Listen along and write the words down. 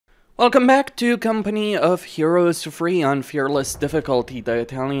Welcome back to Company of Heroes Free on Fearless difficulty. The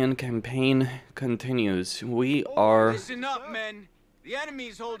Italian campaign continues. We are... Listen up, men. The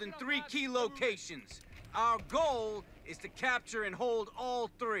enemy's holding 3 key locations. Our goal is to capture and hold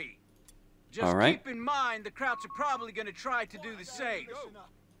all 3. Just keep in mind the Krauts are probably going to try to do the same.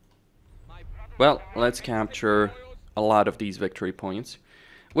 Well, let's capture a lot of these victory points.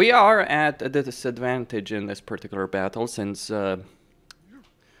 We are at a disadvantage in this particular battle since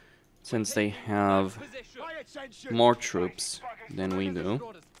they have more troops than we do.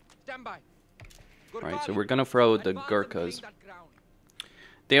 Right, so we're gonna throw the Gurkhas.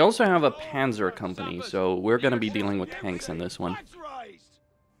 They also have a panzer company, so we're gonna be dealing with tanks in this one.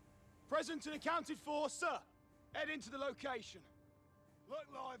 Present and accounted for, sir. Head into the location. Look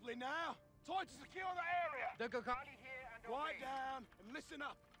lively now. Time to secure the area. The Gurkhani here and quiet down and listen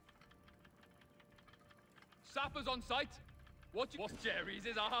up. Sappers on site. What's Jerry's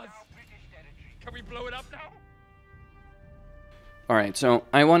is ours. Can we blow it up now? Alright, so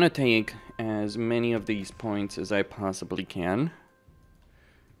I want to take as many of these points as I possibly can.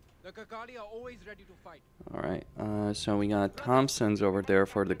 The Gurkhani are always ready to fight. Alright, so we got Thompsons over there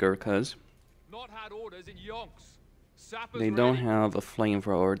for the Gurkhas. Not had orders in yonks. They don't have a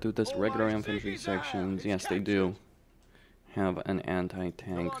flamethrower. Do this regular infantry sections? Yes, they do have an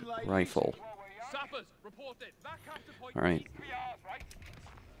anti-tank rifle. Alright.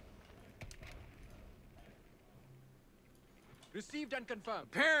 Received and confirmed.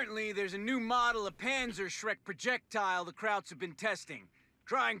 Apparently, there's a new model of Panzerschreck projectile the Krauts have been testing.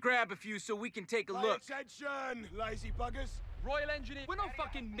 Try and grab a few so we can take a look. Attention, lazy buggers. Royal Engineer, we're not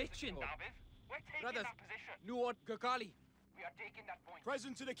fucking mitching. Brothers, new order, Gurkhali. We are taking that point.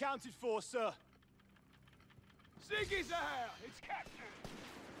 Present and accounted for, sir. Ziggy's out. It's captured.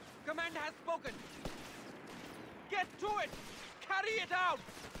 Command has spoken. Get to it! Carry it out!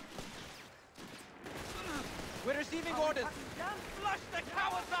 We're receiving orders. Flush the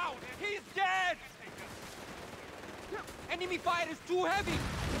cowards out! He's dead! Enemy fire is too heavy!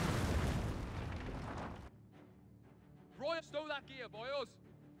 Roy, stow that gear, boyos.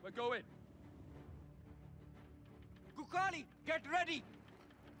 We're going. Gurkhali, get ready!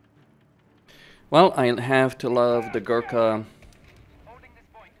 Well, I have to love the Gurkha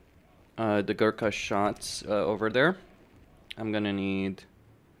shots over there. I'm gonna need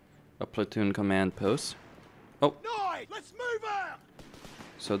a platoon command post. Oh, let's move out.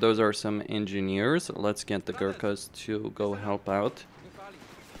 So those are some engineers. Let's get the Gurkhas to go help out.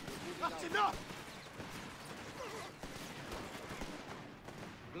 That's enough.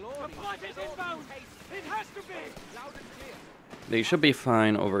 It has to be. They should be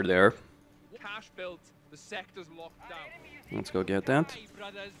fine over there. Cash built. The sector's locked down. Let's go get that.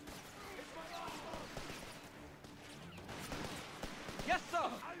 Yes, sir!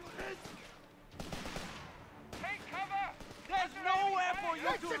 Take cover! There's nowhere for you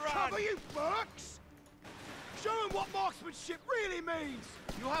to run! Cover, you mercs! Show them what marksmanship really means!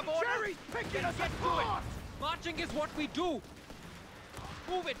 You have orders! Jerry's picking us apart! Marching is what we do!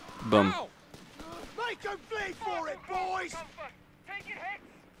 Move it! Boom. Now! Make them bleed for it, boys! Take it, hits!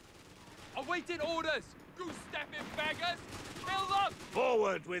 Awaiting orders! Goose-stepping beggars! Kill them!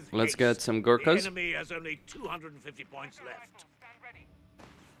 Forward with Let's haste. get some Gurkhas. The enemy has only 250 points left.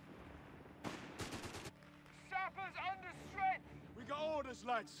 Sappers under strength! We got orders,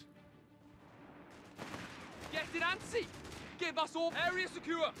 lads. Get it antsy! Give us all area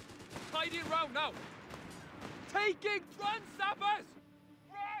secure! Tidy it round now! Taking front, sappers!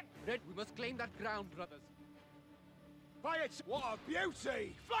 Run! Red, we must claim that ground, brothers. Pay it! What a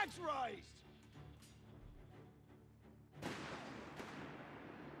beauty! Flags raised!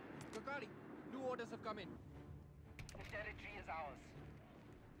 Gurkhali, new orders have come in. The territory is ours.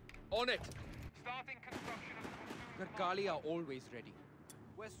 On it! Starting construction of the Gurkhali are always ready.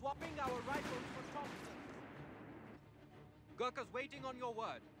 We're swapping our rifles for Thompsons. Gurkhas waiting on your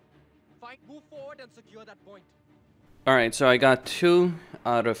word. Move forward and secure that point. Alright, so I got 2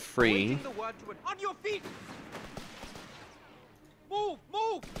 out of 3. Waiting the word to it. On your feet! Move!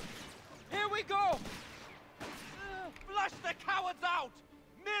 Move! Here we go! Flush the cowards out!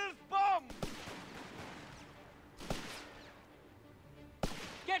 Mills bomb!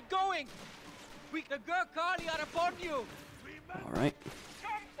 Get going! The Gurkhali are upon you! Alright.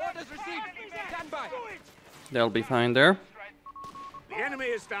 Orders received! Stand by! They'll be fine there. The enemy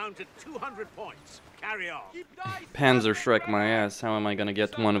is down to 200 points. Carry on. Panzerschreck my ass. How am I gonna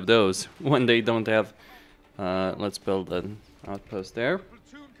get one of those when they don't have... let's build an outpost there.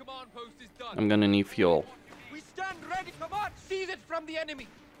 Platoon command post is done. I'm gonna need fuel. We stand ready! Come on! Seize it from the enemy!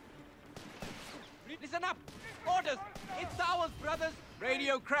 Listen up! Orders! It's ours, brothers!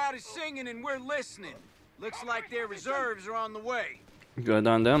 Radio crowd is singing and we're listening. Looks like their reserves are on the way. Good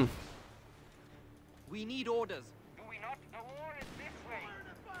on them. We need orders. Do we not? The war is this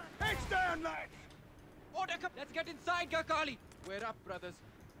way. Heads down, lads! Order, come. Let's get inside, Gakali. We're up, brothers.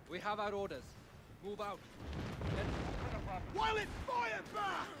 We have our orders. Move out. While it's fire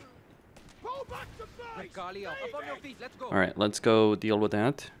back! Pull back to base! Gakali, up on your feet. Let's go. All right, let's go deal with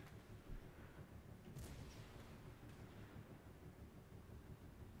that.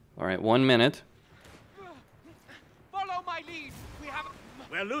 All right, 1 minute. Follow my lead. We have.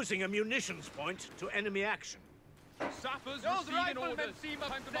 We're losing a munitions point to enemy action. Sappers Those receiving riflemen orders. seem Time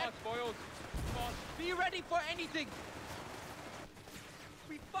to upset. march, boys. Come on. Be ready for anything.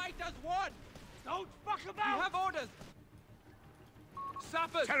 We fight as one. Don't fuck We about! have orders.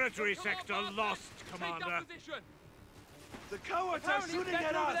 Sappers. Territory come on, sector faster. lost, Take Commander. that position. The cowards are Apparently shooting it's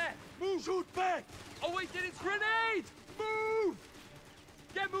at over us! there. Move! Shoot back! Oh wait, it's grenades! Move!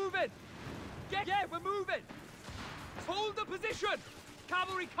 Get moving! Yeah, we're moving! Hold the position!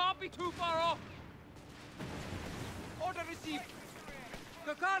 Cavalry can't be too far off! Order received!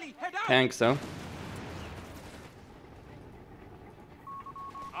 Kakali, head out! Tanks, though.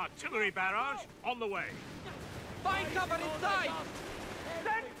 Artillery barrage on the way. Find cover inside!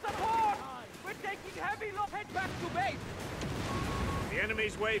 Send support! We're taking heavy loss! Head back to base! The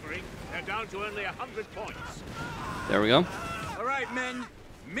enemy's wavering. They're down to only 100 points. There we go. All right, men.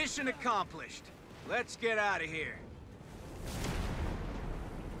 Mission accomplished. Let's get out of here.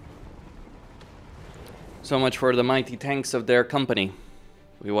 So much for the mighty tanks of their company.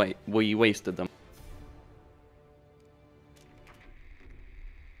 We wasted them.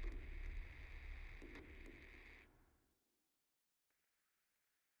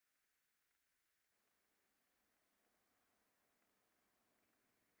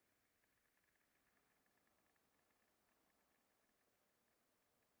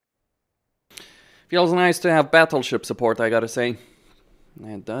 Feels nice to have battleship support, I gotta say.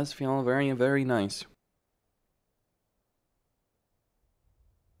 It does feel very, very nice.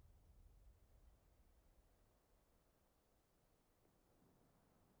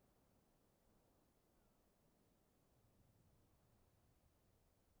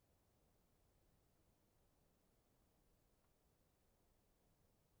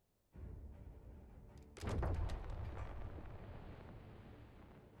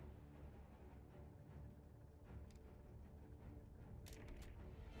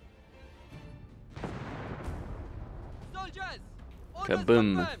 Soldiers! Orders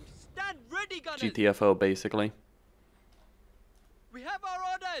Kaboom. confirmed. Stand ready, gunners! GTFO, basically. We have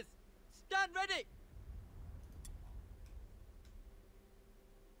our orders! Stand ready!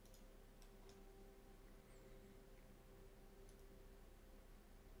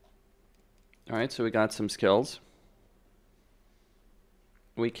 Alright, so we got some skills.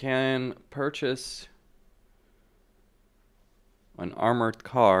 We can purchase an armored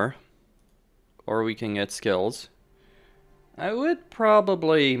car, or we can get skills. I would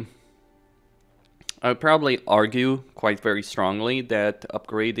probably argue quite very strongly that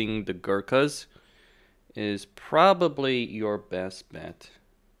upgrading the Gurkhas is probably your best bet.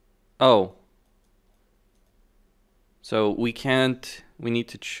 Oh. So we need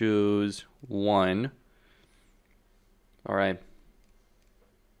to choose one. Alright.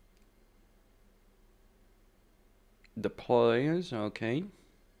 Deployers, okay.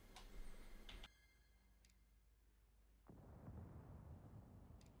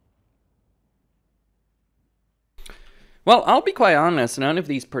 Well, I'll be quite honest, none of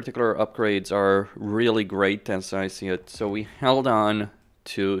these particular upgrades are really great as I see it, so we held on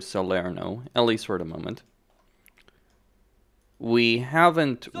to Salerno, at least for the moment. We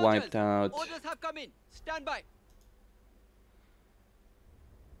haven't Soldiers, wiped out... Orders have come in. Stand by.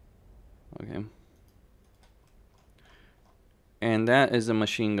 Okay. And that is a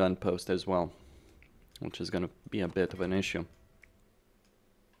machine gun post as well, which is going to be a bit of an issue.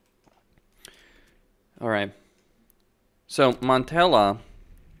 Alright. So, Montella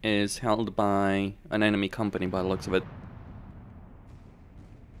is held by an enemy company by the looks of it.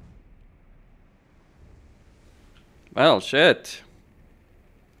 Well, shit.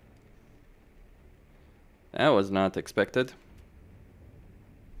 That was not expected.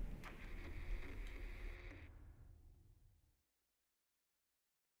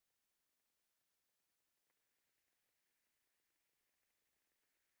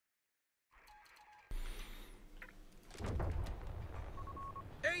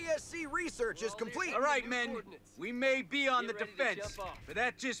 ASC research is complete. All right, men. We may be on the defense, but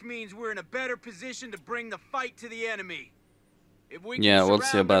that just means we're in a better position to bring the fight to the enemy. If we Yeah, can we'll see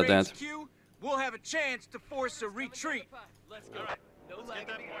surround about their that. HQ, we'll have a chance to force a retreat. Let's go. No lag.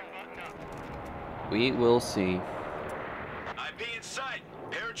 We will see. IP in sight.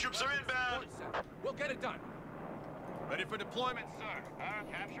 Paratroops are inbound. We'll get it done. Ready for deployment, sir.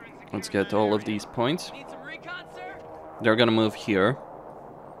 Let's get all of these points. Need some recon, sir? They're gonna move here.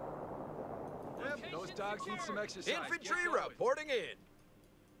 Those dogs need some exercise. Infantry reporting in.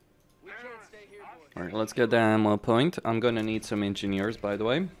 We can't stay here, boys. Alright, let's get the ammo point. I'm gonna need some engineers, by the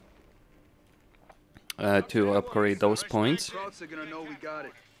way, to upgrade those points. Krauts are gonna know we got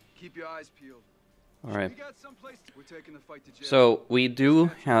it. Keep your eyes peeled. Alright, We're taking the fight to jail. so we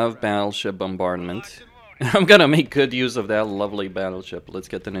do have battleship bombardment. I'm gonna make good use of that lovely battleship. Let's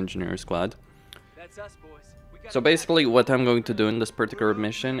get an engineer squad. That's us, boys. We got So basically what I'm going to do in this particular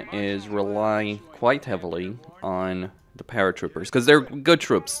mission is rely quite heavily on the paratroopers, because they're good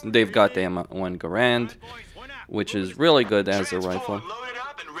troops. They've got the M1 Garand, which is really good as a rifle. Loaded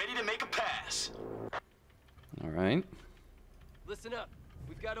up and ready to make a pass. Alright. Listen up.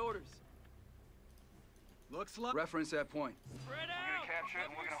 We've got orders. Looks like reference that point. Spread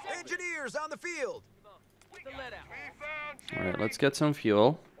out. Engineers on the field. Get the lead out. Alright, let's get some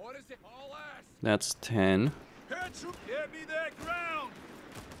fuel. Orders it all ass. That's 10. Paratroop, get me that ground.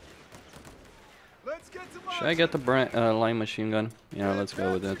 Let's get to Should I get the line machine gun? Yeah, let's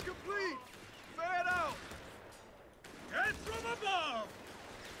go with it. Complete. Fan out. Head from above.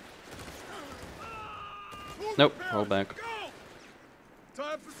 Nope, hold back. Go.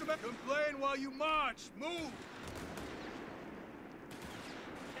 Time for some complain while you march. Move.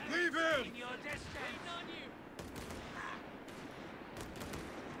 Leave him. Your destiny on you.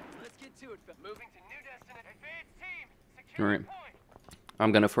 Let's get to it. Moving to new destination. Advance team. Secure Alright. point.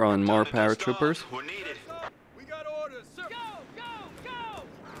 I'm gonna throw in more paratroopers. We're needed. We got orders, sir. Go, go,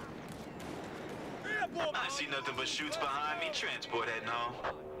 go. I see nothing but shoots behind me. Transport heading home.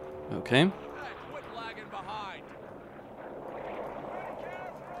 Okay. Hey, quit lagging behind.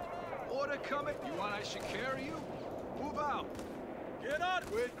 Order coming. You want I should carry you? Move out. Get on.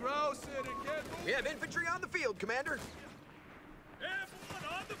 Quit grousing and get moving. We have infantry on the field, Commander.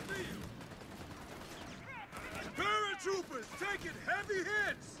 Everyone on the field. Paratroopers taking heavy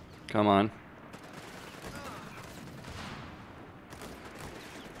hits. Come on.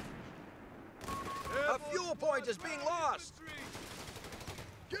 A fuel point is being lost.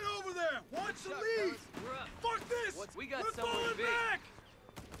 Get over there. Watch the lead. We're up. Fuck this. We got We're somewhere to falling be. back.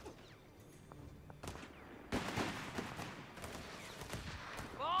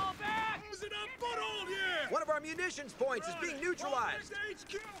 Fall back. Losing up foothold here. One of our munitions points is being neutralized.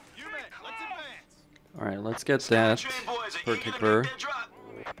 HQ. You men, let's advance. Alright, let's get that particular.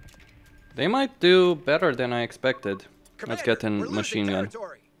 They might do better than I expected. Let's get Commander, a we're machine losing gun.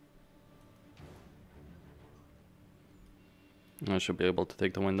 territory. I should be able to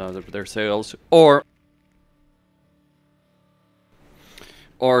take the wind out of their sails, or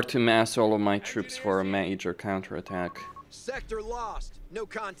to mass all of my troops for a major counterattack. Sector lost. No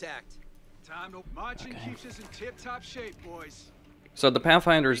contact. Time to marching keeps us in tip-top shape, boys. So the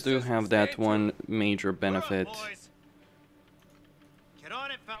Pathfinders do have that one major benefit. Get on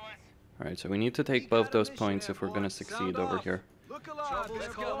it, fellas. Alright, so we need to take both those points if we're gonna succeed over here. Look alive. Let's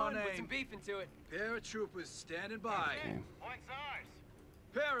Let's go call on. our Put some name. beef into it. Paratroopers standing by. Okay. Point's ours.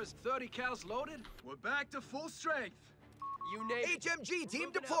 Paras 30 cals loaded. We're back to full strength. You name it. HMG team Moving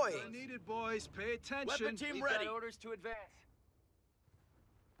out, deploying. Needed, boys. Pay attention. Weapon team We've ready. got orders to advance.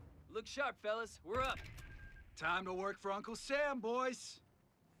 Look sharp, fellas. We're up. Time to work for Uncle Sam, boys.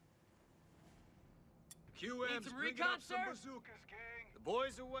 QM's some bringing recon, up some sir? bazookas, King. The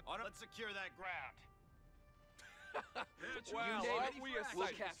boys are what? Let's secure that ground. Paratroopers Well, ready aren't for we a action.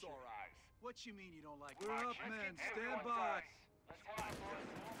 sight to soar What you mean you don't like? We're up, men. Stand by. Let's fly,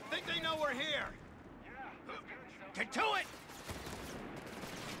 boys. Think they know we're here. Get to it!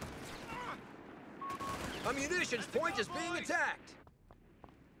 A munitions point is being attacked.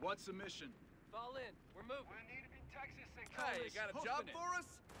 What's the mission? Fall in. We're moving. We need to be Texas and Hey, Congress. got a job for us?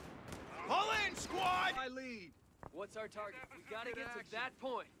 Pull in, squad! I lead. What's our target? We've got to get to that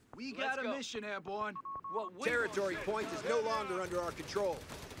point. We Let's got a go. mission, Airborne. What we Territory point is no longer under our control.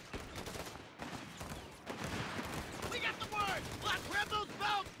 We got the word! Let's grab those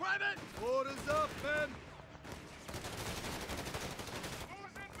belts, Private! Orders up, men.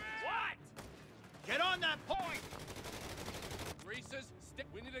 What? Get on that point! Reese's,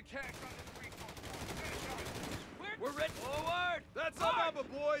 we need a cash on this We're ready. Forward. That's our number,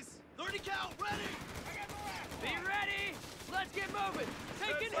 boys. 30 cal, ready! Be ready. Let's get moving.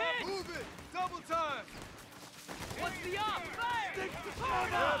 Taking That's hits. Move it. Double time. What's the op? Fire. Stick the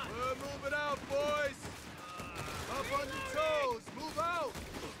corner. We're moving out, boys. Up on your toes. Move out.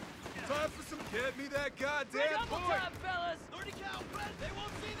 Time for some. Get me that goddamn Double point. time, fellas! 30 cal, Brett. They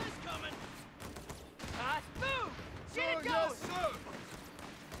won't see this coming. Hot move! Get it Sir, going! yes, sir.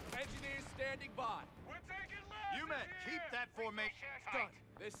 Engineers standing by. We're taking left. You men, keep that formation. Done.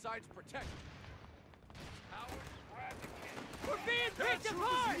 This side's protected. Howard, grab the kid. We're being That picked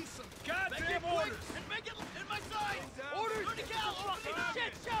troopers apart! need some goddamn orders. And make it in my side. Orders! 30 cal, Fucking officer.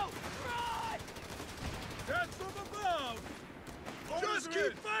 shit show! Run! That's from above. Just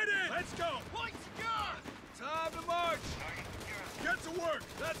keep fighting. Let's go. Point secure. Time to march. Get to work.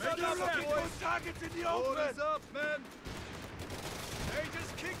 That's enough, boys. Targets in the open. Orders up, men. They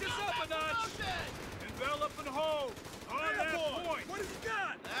just kicked us up a notch. Envelop and hold. On that point. What has he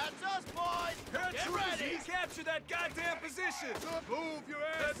got? That's us, boys. Get ready. Capture that goddamn position. Move your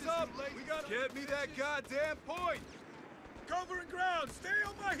asses. Heads up. We got. Get me that goddamn point. Covering ground. Stay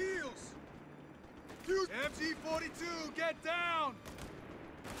on my heels. MG-42, get down.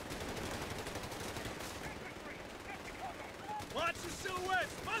 Watch the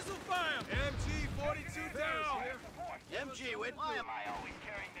silhouettes. Muzzle fire. MG-42 down. MG, wait. Why am I always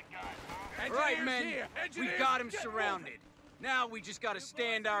carrying the gun? All right, men. We've got them surrounded. Now we just gotta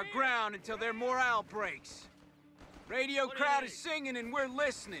stand our ground until their morale breaks. Radio crowd is singing and we're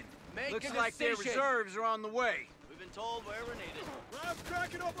listening. Looks like their reserves are on the way. We've been told where we're needed. Rob's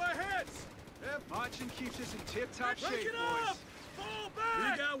cracking up our heads. Marching keeps us in tip-top shape, Break it boys. up. Fall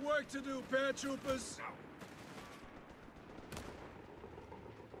back. We got work to do, paratroopers.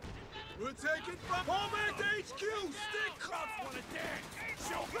 We're taking from. Fall back to HQ. Stick. Crowds wanna dance!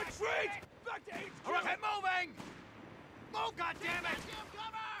 Show retreat! Back to HQ! All right, moving! Move, goddammit!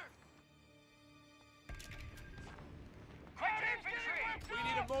 Quick infantry! We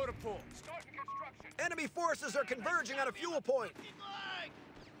need a motor pool. Start the construction. Enemy forces are converging on a fuel point.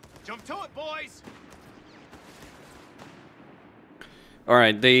 Jump to it, boys. All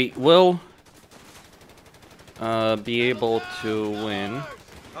right, they will be able to win.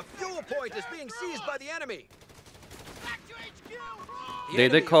 A fuel point is being seized by the enemy. Back to HQ. They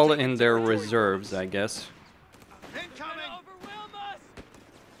did call in their reserves, I guess. Incoming. Overwhelm us!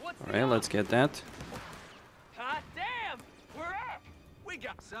 What's All right, let's get that. Hot damn! We're up! We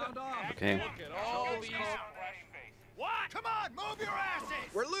got Sound off. Okay. Look at all these. What? Come on, move your asses.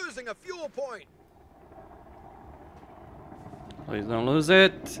 We're losing a fuel point. Please don't lose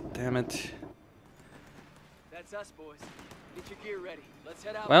it. Damn it. That's us, boys. Get your gear ready. Let's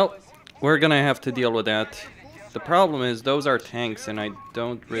head out, Well, boys. we're gonna have to deal with that. The problem is those are tanks, and I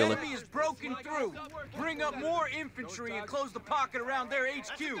don't The really. enemy is broken through. Bring up more infantry and close the pocket around their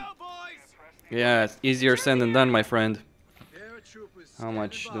HQ. Yeah, it's easier said than done, my friend. Paratroopers. How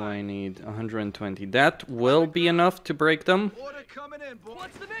much do I need? 120. That will be enough to break them. Order coming in, boys.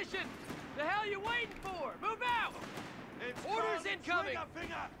 What's the mission? The hell you waiting for? Move out! Orders incoming!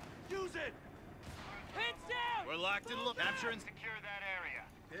 Use it. Heads down! We're locked and look. Capturing. Secure that area.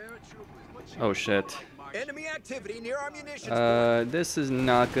 Paratroopers. What you Oh shit. Enemy activity near our munitions point. This is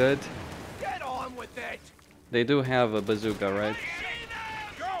not good. Get on with it! They do have a bazooka, right?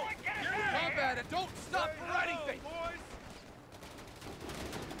 go. Combat it! Don't stop for anything!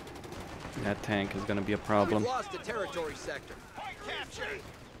 That tank is gonna be a We've problem. lost a territory sector. Capture.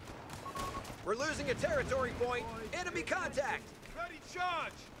 We're losing a territory point. Enemy contact. Ready,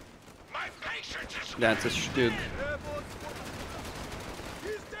 charge. My patience is That's a Stug. Airborne.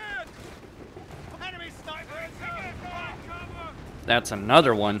 He's dead. Enemy sniper. Cover. That's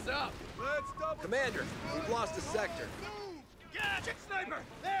another one. Let's double. Commander, we've lost a sector. Move. Gadget sniper.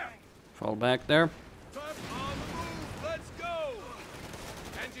 There. Fall back there. Time on the move. Let's go.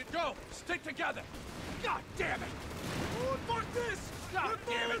 Engine go! Stick together! God damn it! Oh, fuck this. God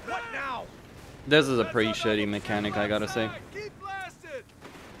damn it! What now? This is a pretty shitty mechanic, I gotta say. Keep blasted.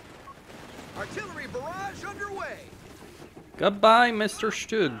 Artillery barrage underway. Goodbye, Mr.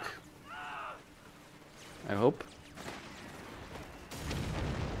 Stug. I hope.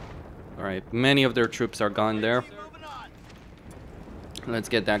 Alright, many of their troops are gone there. Let's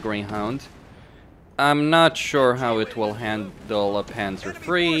get that Greyhound. I'm not sure how it will handle a Panzer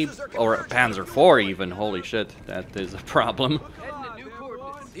III, or a Panzer IV even. Holy shit, that is a problem. Heading to new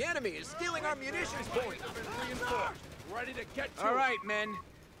coordinates. The enemy is stealing our munitions point. Ready to get to All right, men.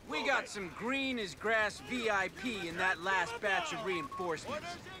 We got some green as grass VIP in that last batch of reinforcements.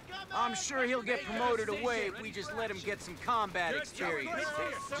 I'm sure he'll get promoted away if we just let him get some combat experience.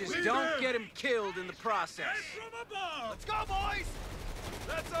 Just don't get him killed in the process. From above. Let's go, boys!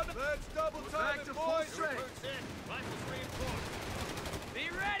 Let's double time it, boys. Be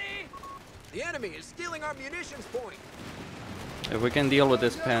ready! The enemy is stealing our munitions point. If we can deal with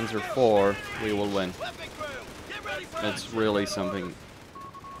this Panzer IV, we will win. Weapon crew, get ready for It's really something.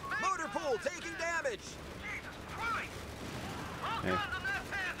 motor fuel taking damage. Okay.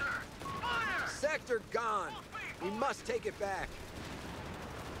 Sector gone. We must take it back.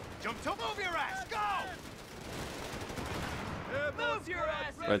 Jump to move your ass! Go! Move your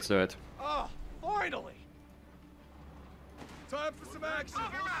ass! Let's do it. Oh, finally! Time for some action.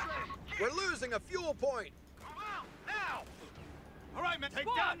 We're losing a fuel point. Now! All right, man, take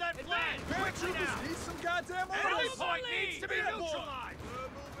Squad, down that flag. advance. Paratroopers need some goddamn Enemy orders. point needs to be neutralized.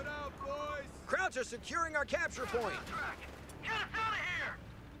 Move it out, boys. Krauts are securing our capture point. Get us out of here!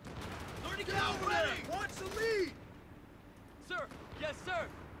 Get over there. Watch the lead. Sir! Yes, sir!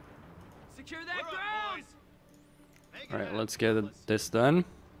 Secure that ground! Alright, let's get this done.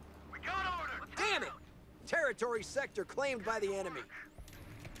 We got order! Damn it! Territory sector claimed by the enemy.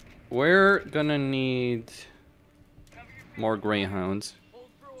 We're gonna need more Greyhounds.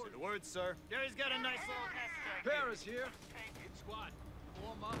 The word, sir. Gary's got a nice little nest egg. Paris here. Squad,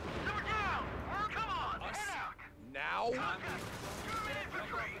 form up. They're down! Come on! Head out! Now.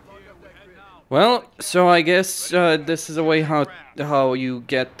 Well, so I guess this is a way how you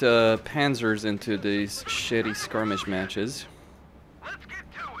get panzers into these shitty skirmish matches. Let's get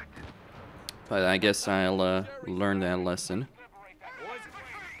to it! But I guess I'll learn that lesson.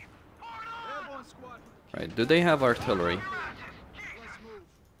 Airborne squad. Right, do they have artillery?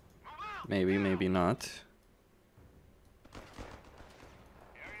 Maybe, maybe not.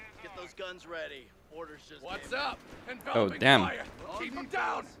 Get those guns ready. Orders just What's came. up? Oh, damn. Keep them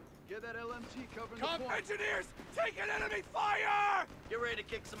down. Get that LMG covering Come, the point. engineers! Take an enemy fire! Get ready to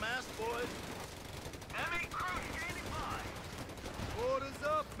kick some ass, boys. Enemy crew standing by! Orders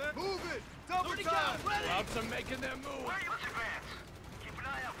up, man. Move it! Double Ready, time! go, ready! Clubs are making their move. Let's advance! Keep an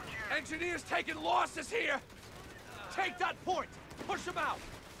eye out for Jerry. Engineers taking losses here! Take that point! Push them out!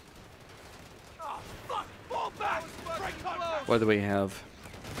 Oh, fuck! Fall back! Break contact! What do we have?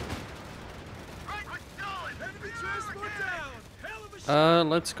 Right, we're done! Enemy transport down! Hell of a shot!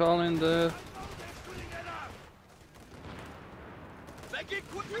 Let's call in the... Make it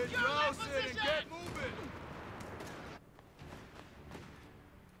quick! Get and get moving!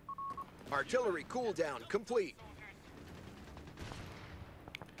 Artillery cooldown complete.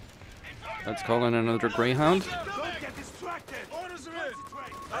 Let's call in another Greyhound. Don't get distracted! Orders are in!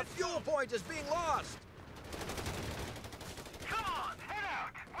 A fuel point is being lost. Come on, head out!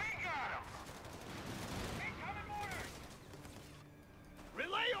 We got him! Incoming orders!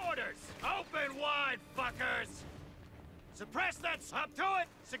 Relay orders! Open wide, fuckers! Suppress that up to it!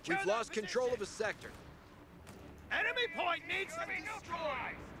 Secure We've that lost control of a sector. Enemy point needs to be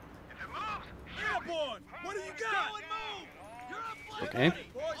destroyed! If it moves, Airborne! What do you got? go and move! You're up, Vlad! Okay.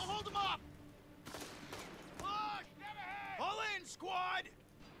 I'll hold them up! Push! Get ahead! Pull in, squad!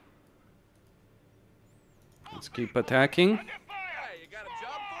 Let's keep attacking. Under fire! Hey, you got a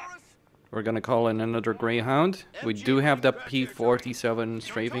job for us? We're gonna call in another Greyhound. We do have the P-47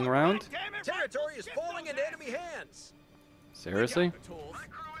 strafing round. Damn it, Territory is falling into enemy hands. Seriously? The tools. My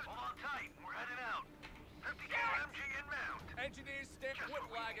crew is on tight. We're heading out. 50 cal MG inbound. Engineers stay quit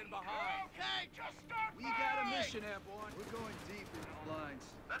lagging behind. Okay, just start We got a mission, Airborne. We're going deep into the lines.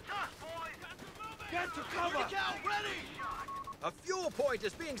 That's us, boys. Get to cover! ready! A fuel point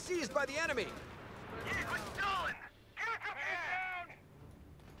is being seized by the enemy. Yeah, quit stalling! Get it down!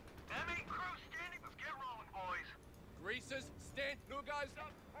 Enemy crew standing. Let's get rolling, boys. Greasers, stand. New guys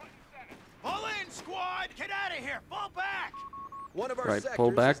up. Pull in, squad! Get out of here! Fall back! One of our Right, sectors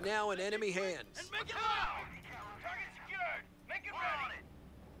pull back. is now in enemy hands. Make it loud! Target secured. Make it ready.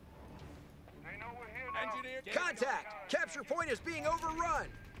 They know we're here now. Engineer, Contact! Capture point is being overrun.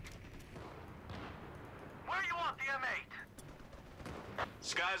 Where you want the M8?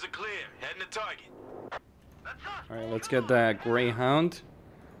 Skies are clear. Heading to target. That's us. Alright, let's get that Greyhound.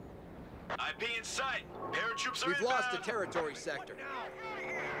 IP in sight. Paratroops are We've lost the inbound. territory sector.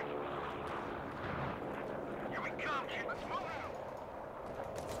 Here we come, kid. Let's move out.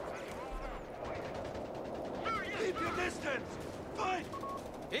 keep your distance. Fight!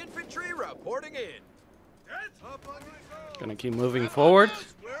 Infantry reporting in. Up on your Gonna keep moving forward.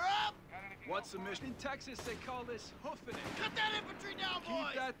 We're up! What's the mission? In Texas, they call this hoofing it. Cut that infantry down, boys!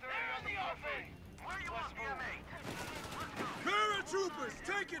 Keep that... They're on the offense! Where you want the M8? Paratroopers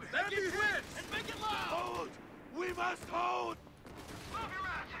taking heavy hits! And make it loud! Hold! We must hold! Move your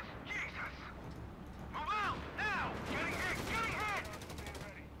asses! Jesus! Move out! Now! Getting hit! Getting hit!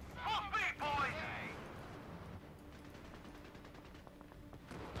 Full speed, boys!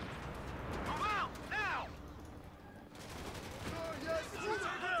 Move out! Now! Oh, yes! Shoot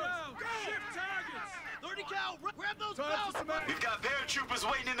down! Shift targets! 30 cal! Grab those Time for some We've got paratroopers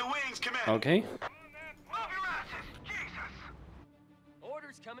waiting in the wings, Commander. Okay. Move your asses! Jesus!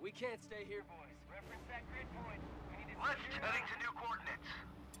 Orders coming We can't stay here, boys. Reference that grid point. Left, heading to new coordinates.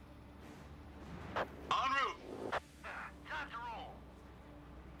 En route. Time to roll.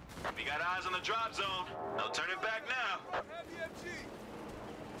 We got eyes on the drop zone. No turning back now. Heavy MG.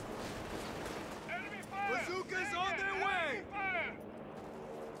 Enemy fire. Bazookas on their way. Fire.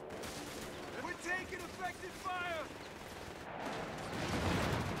 We're taking effective fire.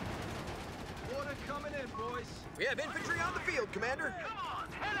 Order coming in, boys. We have infantry on the field, Commander. Come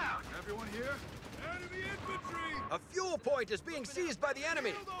on, head out. Everyone here? Enemy infantry. A fuel point is being seized by the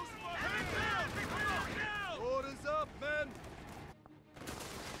enemy. Orders up, men.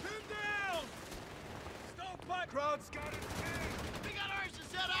 Pin down. Stovepipe. Crowd's got it. We got ours to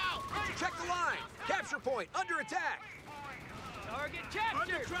set out! Check the line. Capture point under attack. Target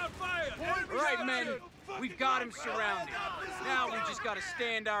captured! Crowd fire. All right, men. We've got him surrounded. Now we just gotta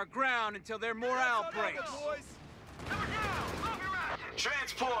stand our ground until their morale breaks.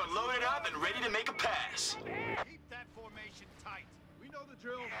 Transport loaded up and ready to make a pass. Keep that formation tight. We know the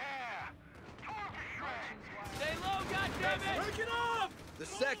drill. Stay low, goddammit! Break it off! The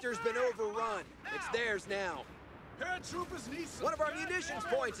sector's been overrun. It's theirs now. Paratroopers need some. One of our munitions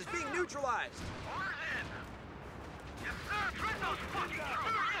points is being neutralized. Yes, sir. Tread those fucking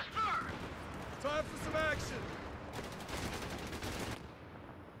through. Yes, sir. Time for some action.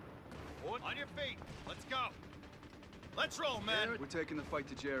 On your feet. Let's go. Let's roll, men. We're taking the fight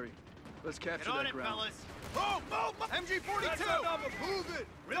to Jerry. Let's capture Get on that it, ground. fellas. Move, move, MG-42. That's our number. Move it.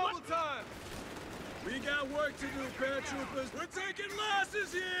 Double time. We got work to do, paratroopers. We're taking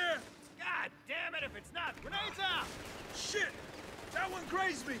losses here. God damn it if it's not. Grenades out. Shit. That one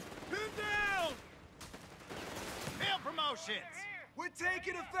grazed me. Pin down. Field promotions. We're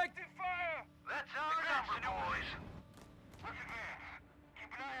taking effective fire. That's our number, boys. Let's advance. Keep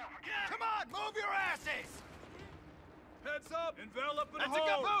an eye out for gas. Come on, move your asses. Heads up. Envelop and That's a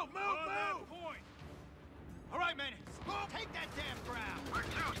hold. go. Move, On that move. point. All right, men. Take that damn ground. We're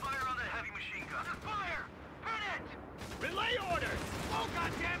two. Fire on that heavy machine gun. Fire. Hit it. Relay orders. Oh,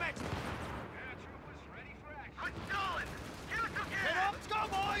 God damn it. Paratroopers ready for action. Quit stalling. Give us some Get gas. up. Let's go,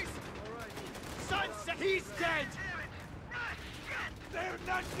 boys. All right. Sunset. He's dead. Damn it. Ah, shit. They're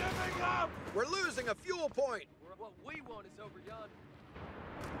not giving up. We're losing a fuel point. What we want is over yonder.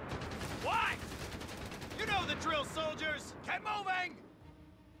 What? You know the drill, soldiers. Keep moving.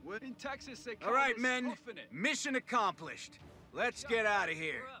 In Texas, they call All right, this men. hoofing it. Mission accomplished. Let's get out of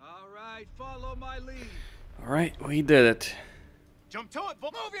here. All right, follow my lead. Alright, we did it. Jump to it.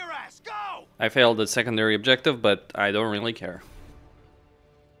 Move your ass. Go. I failed the secondary objective, but I don't really care.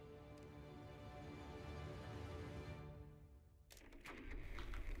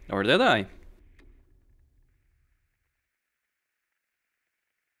 Or did I?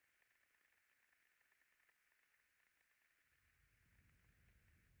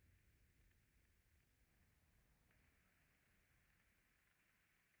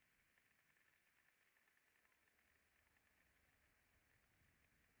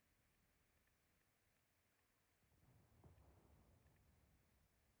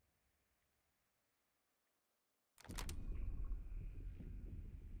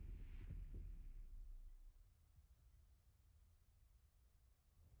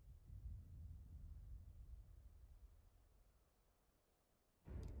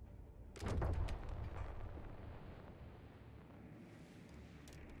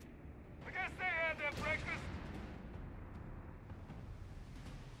 I guess they had their breakfast.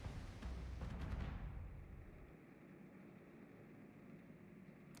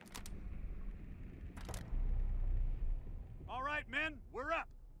 All right, men, we're up.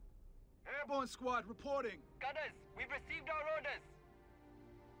 Airborne squad reporting. Gunners, we've received our orders.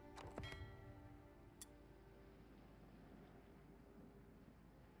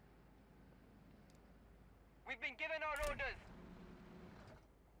 We've been given our orders.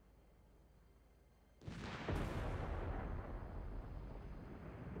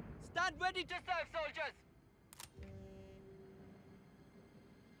 Stand ready to serve, soldiers.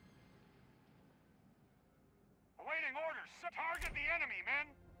 Awaiting orders. Target the enemy, men.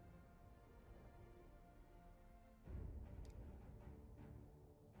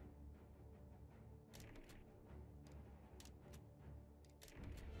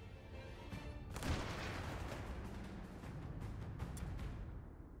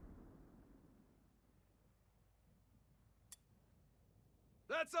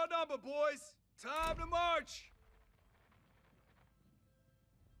 That's our number, boys. Time to march.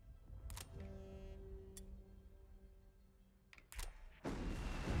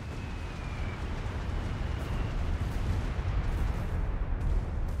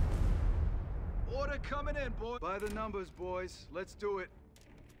 Order coming in, boys. By the numbers, boys. Let's do it.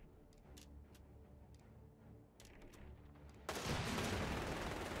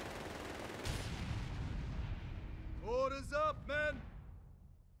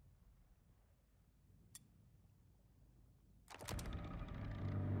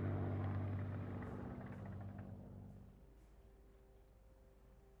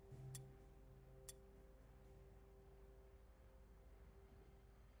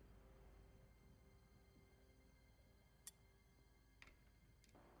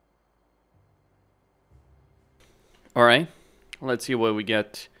 Alright, let's see what we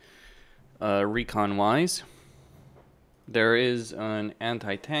get recon-wise. There is an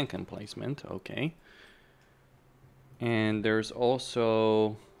anti-tank emplacement, okay. And there's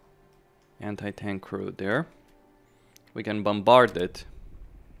also anti-tank crew there. We can bombard it.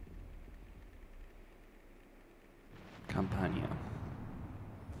 Campania.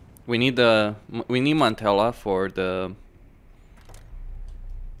 We need Montella for the...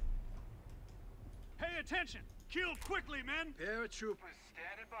 Pay attention! Kill quickly, men! Paratroopers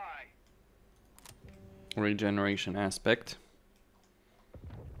standing by. regeneration aspect.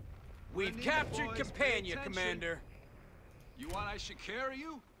 We've captured Campania, Commander. You want I should carry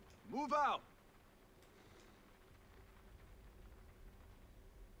you? Move out.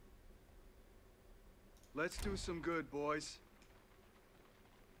 Let's do some good, boys.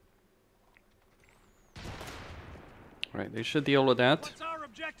 Right, they should deal with that. What's our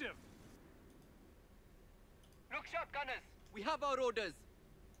objective? Look sharp, gunners. We have our orders.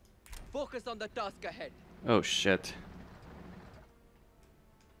 Focus on the task ahead. Oh shit.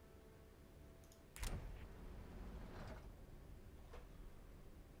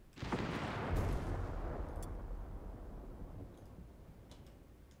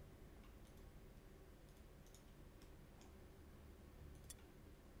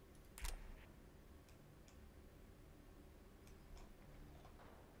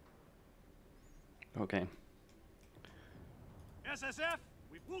 Okay. SSF,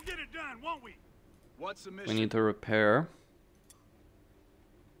 we'll get it done, won't we? What's the mission? We need to repair.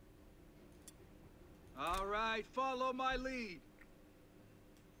 All right, follow my lead.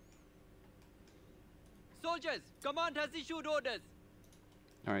 Soldiers, command has issued orders.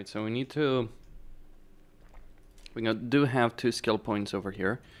 Alright, so we need to... We do have 2 skill points over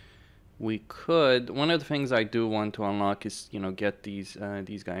here. We could... One of the things I do want to unlock is, you know, get these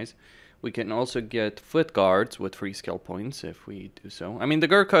guys. We can also get foot guards with 3 skill points if we do so. I mean, the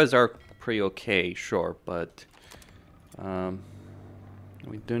Gurkhas are pretty okay, sure, but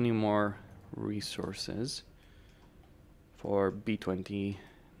we do need more resources for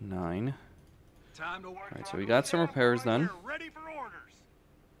B29. Time to work. Alright, so we got some repairs done. Ready for orders.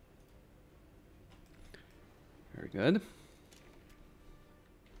 Very good.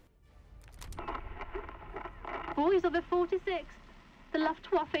 Boys of the 46th, the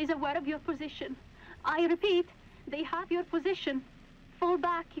Luftwaffe is aware of your position. I repeat, they have your position. Fall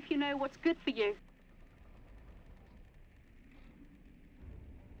back if you know what's good for you.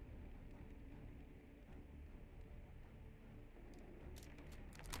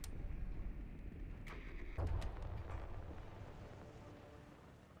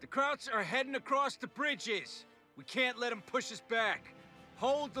 The Krauts are heading across the bridges. We can't let them push us back.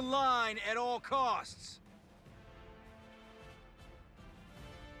 Hold the line at all costs.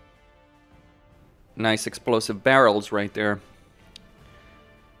 Nice explosive barrels right there.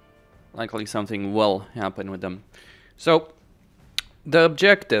 Likely something will happen with them. So, the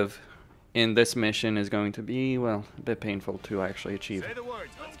objective in this mission is going to be, well, a bit painful to actually achieve. Say the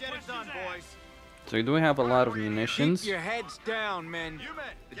words. Let's get it done, boys. So we do have a lot of munitions. Keep your heads down, men.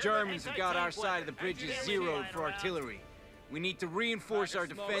 The Germans have got our side of the bridges zeroed for artillery. We need to reinforce our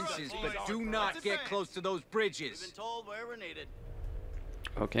defenses, but do not get close to those bridges. We've been told wherever needed.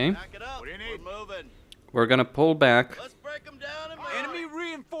 Okay. Back it up. We're moving. We're gonna pull back. Let's break them down and Enemy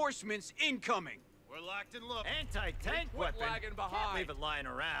reinforcements incoming. We're locked and looked. Anti-tank Quit weapon. lagging behind. Can't leave it lying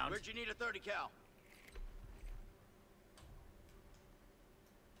around. Where'd you need a 30 cal?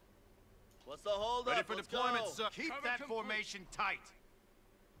 What's the hold Ready up? for Let's deployment, go. sir. Keep that formation tight.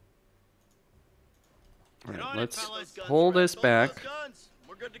 Alright, let's Fellas, guns pull ready. this Those back. guns.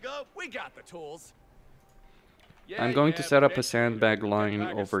 We're good to go. We got the tools. I'm going to set up a sandbag line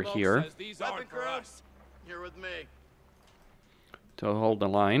over here Weapon crew, you're with me. to hold the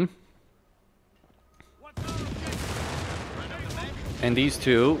line. And these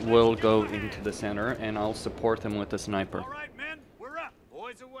two will go into the center, and I'll support them with the sniper. All right, men, we're up.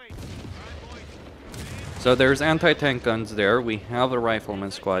 Boys away. So there's anti-tank guns there. We have a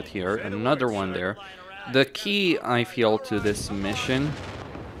rifleman squad here, another one there. The key, I feel, to this mission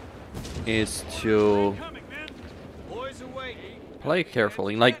is to play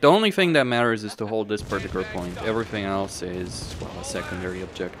carefully. Like, the only thing that matters is to hold this particular point. Everything else is, well, a secondary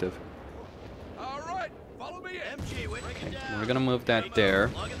objective. All right, follow me in. MG, we're Okay, we're gonna move that there.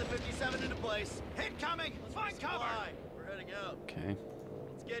 Logging the 57 into place. Hit coming. Find cover. We're heading out. Okay.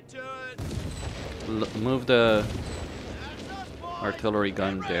 Let's get to it. Move the That's us, boys. artillery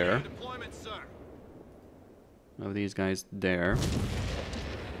gun there. Deployment, sir. Move these guys there.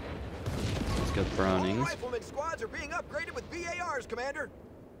 Let's get Brownings. Rifleman squads are being upgraded with BARs, Commander.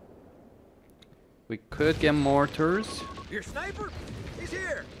 We could get mortars. Your sniper? He's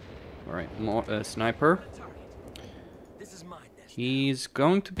here. Alright, more sniper. This is mine. He's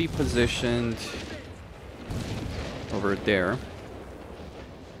going to be positioned over there.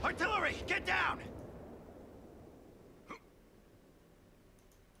 Artillery, get down!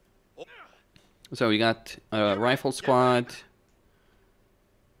 So we got a rifle squad.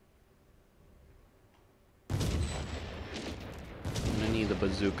 I'm gonna need the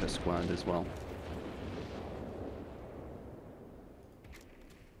bazooka squad as well.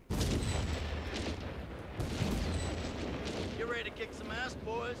 Get ready to kick some ass,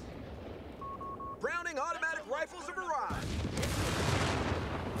 boys. Browning automatic rifles have arrived.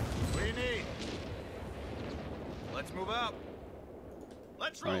 What do you need? Let's move out.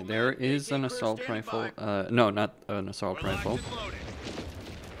 Let's roll. Alright, there is an assault rifle. No, not an assault rifle.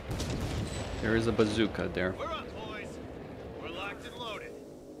 There is a bazooka there. We're up, boys. We're locked and loaded.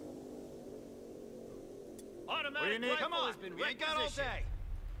 Automatic what do you need? Come on, we ain't got all day.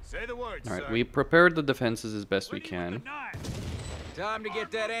 Say the words, Alright, sir. we prepared the defenses as best we can. Time to get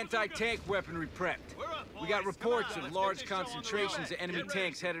that anti-tank weaponry prepped. We got reports of large concentrations of enemy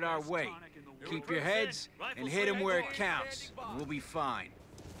tanks headed our way. Keep your heads and hit them where it counts. We'll be fine.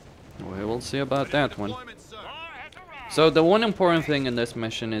 We will see about that one. So the one important thing in this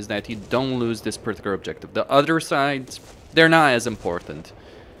mission is that you don't lose this particular objective. The other sides, they're not as important.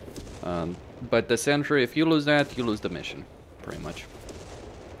 But the sentry, if you lose that, you lose the mission, pretty much.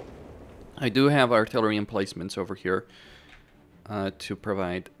 I do have artillery emplacements over here to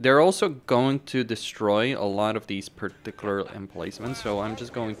provide. They're also going to destroy a lot of these particular emplacements, so I'm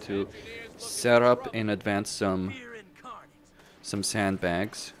just going to set up in advance some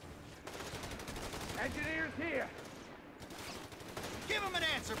sandbags. Engineers here. Give him an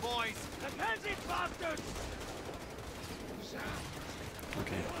answer, boys. Attention, bastards.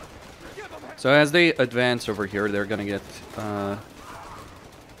 Okay. So as they advance over here, they're gonna get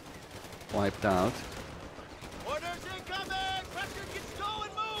wiped out. Orders incoming. Pressure gets go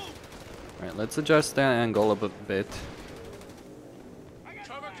and move. All right, let's adjust that angle a bit.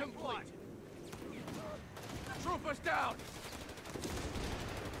 Cover complete. Troopers down.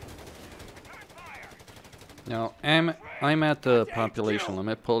 Now I'm at the population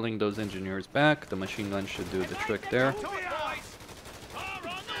limit, pulling those engineers back. The machine gun should do the trick there.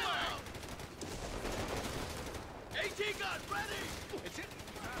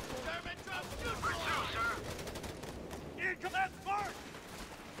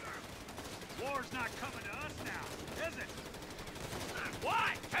 War's not coming to us now, is it?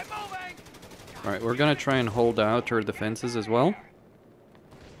 Why? Keep moving! Alright, we're gonna try and hold out our defenses as well.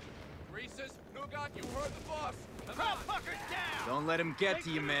 Don't let them get to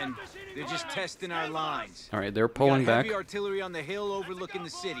you, men. They're just testing our lines. Alright, they're pulling back. Heavy artillery on the hill overlooking the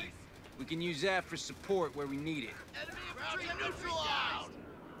city. We can use that for support where we need it.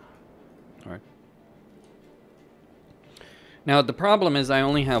 Alright. Now, the problem is I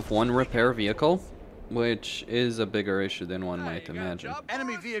only have one repair vehicle, which is a bigger issue than one might imagine.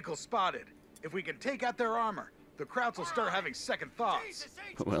 Enemy vehicle spotted. If we can take out their armor, the Krauts will start having second thoughts.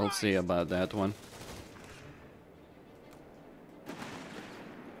 We'll see about that one.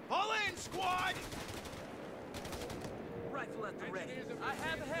 Pull in, squad! Rifle at the ready. I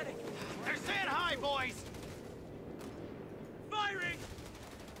have a headache. They're saying hi, boys! Firing!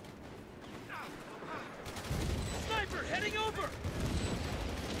 Sniper heading over!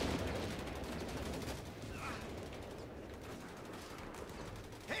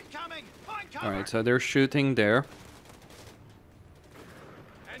 Incoming! Find cover! Alright, so they're shooting there.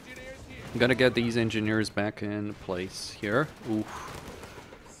 I'm gonna get these engineers back in place here. Oof.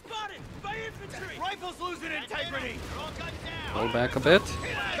 Spotted by infantry! Rifles losing integrity! They're all gunned down! Pull back a bit.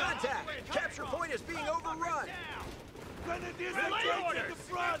 Contact! Capture point is being overrun! Grenadiers Relay orders! in the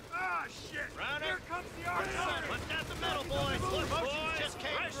front! Ah, shit! Round here comes the artillery! Put down the metal, boys! Look, motion just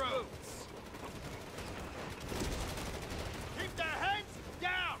came through! Keep their heads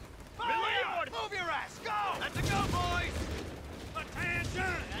down! Relay orders! Move your ass! Go! That's a go, boys!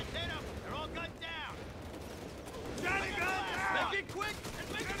 Attention! That's hit 'em! They're all gunned down! Johnny, go! Make it quick and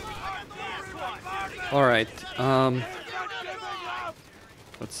make it hard! Alright,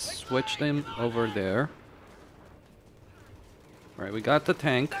 let's switch them over there. Alright, we got the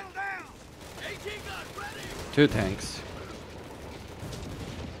tank. 2 tanks.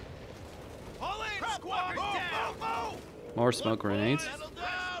 Pull in, squad! Down! More smoke grenades. Settle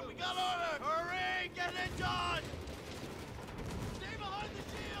down! We got order! Hurry! Get it done! Stay behind the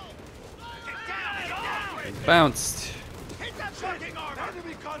shield! Get down! Get down! Bounced. Hit that fucking armor!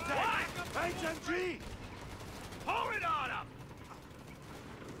 Enemy contact! HMG! Hold it on him!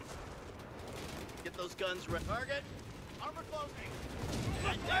 those guns ready. Target. Armor closing.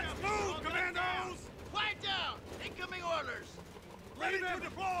 Let's move, commandos! Quiet down. Incoming orders. Ready to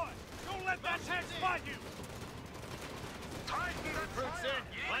deploy! Don't let that tank spot you! Recruits in.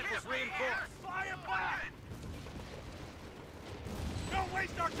 Rifles reinforced. Fire back! Don't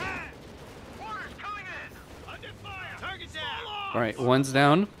waste our time! Orders coming in. Under fire! Target down! All right, one's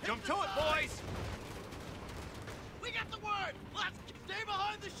down. Jump to it, boys! We got the word. Let's stay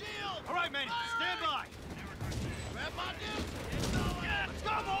behind the shield. All right, men, stand by! Grab my dude. Let's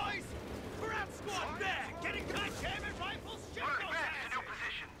go, boys! We're out squad back! Getting cut, jamming rifles, shoot Mark those back to new asses!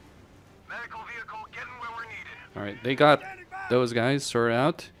 position. Medical vehicle getting where we're needed. All right, they got those guys sorted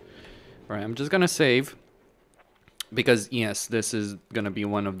out. All right, I'm just gonna save because yes, this is gonna be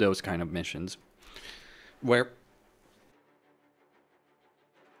one of those kind of missions where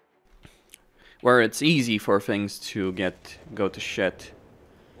it's easy for things to go to shit.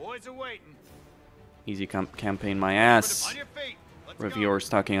 Boys are waiting. Easy campaign my ass. On your feet. Let's Reviewers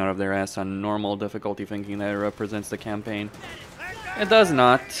talking out of their ass on normal difficulty, thinking that it represents the campaign. It does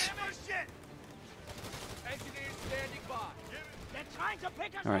not.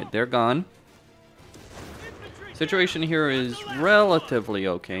 Alright, they're gone. Situation here is relatively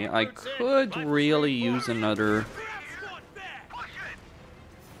okay. I could really use another...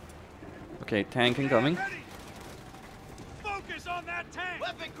 Okay, tank incoming. Focus on that tank.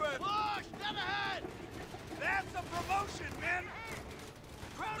 Weapon grip. Push. Dead ahead. That's a promotion, men.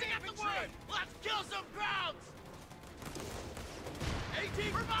 We got the word. Let's kill some crowds.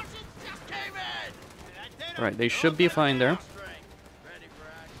 18 promotions just came in. Alright, they should be fine there. Ready for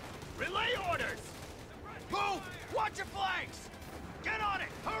action. Relay orders. Move. Watch your flanks. Get on it.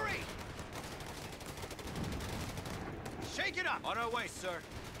 Hurry. Shake it up. On our way, sir.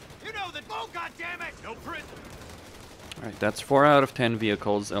 You know the move, goddammit! No prison. Alright, that's 4 out of 10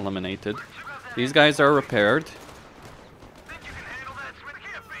 vehicles eliminated. These guys are repaired. Think you can handle that, Smith?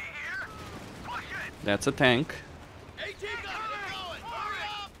 Can't be here. Push it. That's a tank. 18 guns are going. Hurry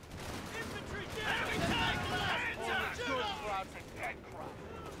up. Infantry down.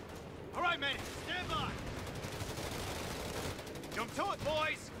 All right, men. Stand by. Jump to it,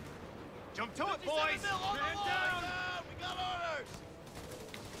 boys. Jump to it, boys. Man down. We got orders.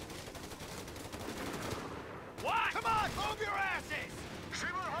 What? Come on, move your asses!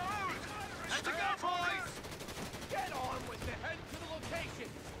 Shiver hose. Let's go, boys! Get on with the head to the location!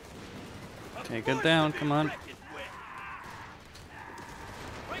 Take it down, come on.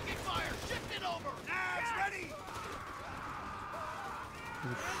 Breaking fire, shift it over! Nabs ready!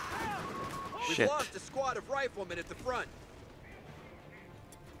 We've Shit. lost a squad of riflemen at the front.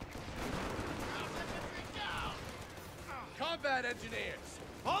 Combat engineers!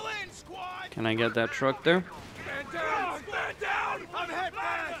 Pull in, squad! Can I get that truck there? Man down! Man down! I'm head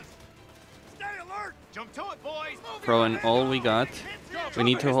fast! Stay alert! Jump to it, boys! Throw in all we got. We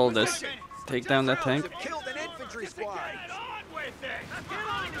need to hold this. Take down that tank. Have killed an infantry squad. Get on with it! Get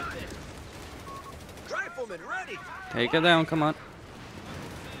on with it! Riflemen ready. Take it down, come on.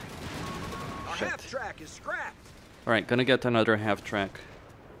 Our Shit. half track is scrapped. Alright, gonna get another half track.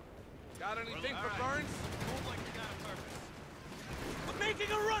 Got anything for Burns? Move like you got a purpose. We're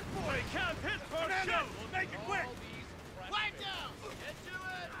making a run for it! Count hit for shoot! Make it quick! Quiet down! Get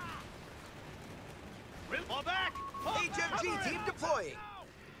to it! Fall back! HMG team deploying.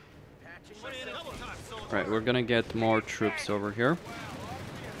 Alright, we're gonna get more troops over here.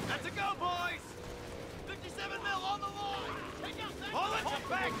 Let's go, boys! 57 mil on the line! Take out that Pull it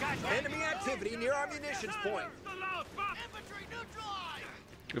back, guys! Enemy activity near our munitions point. infantry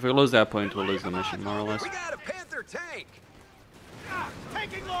neutralized! If we lose that point, we'll lose the mission, more or less. We got a Panther tank.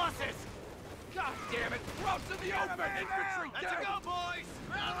 Taking losses! God damn it! Roast in the open! Infantry down! Let's go, boys!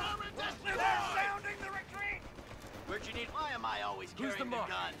 Ground armor They're sounding the retreat! Where'd you need? Why am I always Who's carrying the mark?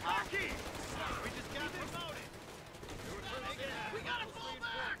 gun? Huh? We just got promoted. We gotta fall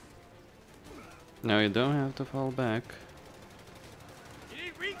back! No, you don't have to fall back. You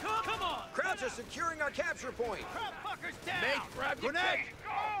need recon? Come on! Krauts are securing our capture point. Crap fuckers down! Mate, grab your grenade!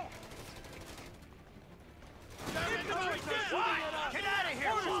 Infantry down! Get out of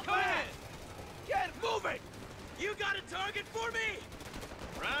here! Orders come in! Get moving! You got a target for me?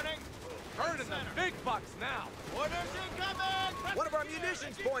 Browning? Earning the big bucks now. Orders incoming! One of our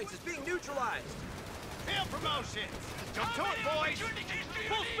munitions points is being neutralized. Field promotions! Jump to it, boys!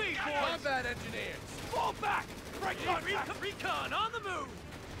 Full speed, boys! Combat engineers! Fall back! Break on recon on the move!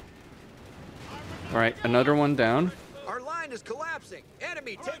 Alright, another one down. Our line is collapsing.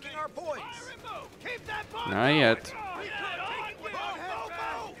 Enemy taking our points. Keep that bomb Not yet.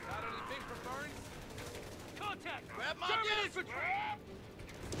 Contact! Grab my German disc. infantry!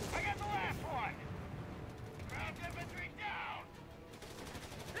 I got the last one.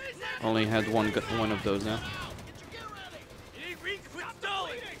 Only had one of those now. Quit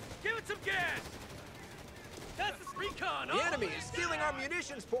stalling! Give it some gas! That's the recon! The enemy is stealing our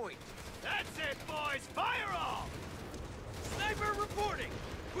munitions point! That's it, boys! Fire all! Sniper reporting!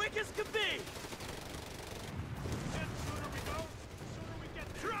 Quick as can be!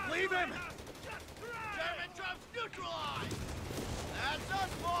 Leave him! German troops neutralized! That's us,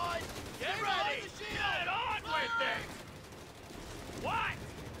 boys! Get ready! Get on with it! What?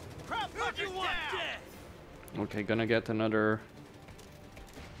 Crap, Who do you want dead? Okay, gonna get another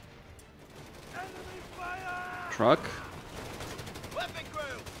truck. Weapon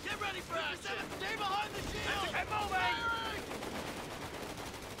crew, get ready for action! Stay behind the shield! Get moving!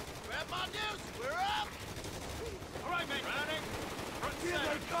 Grab my deuce! We're up! All right, man. Running. Here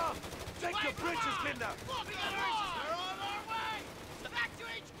they come! Take your bridges, Kinder! We're on our way! Back to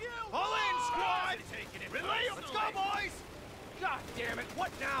HQ! Pull in, squad! Relay! Let's go, boys! God damn it!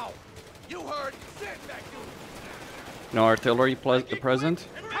 What now? You heard! Stand back, you! No artillery present.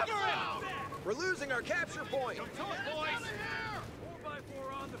 We're losing our capture point!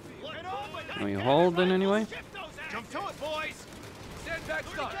 Can we hold in any way? Jump to it, boys! Stand back,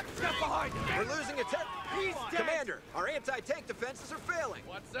 stop! Step behind him! We're losing a tank! Commander, our anti-tank defenses are failing!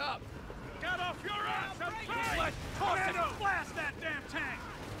 What's up? Get off your ass! Let's toss it! Blast that damn tank!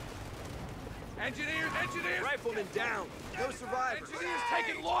 Engineers! Engineers! Riflemen down! No survivors! Engineers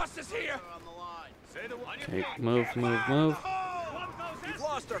taking losses here! Okay, move. We've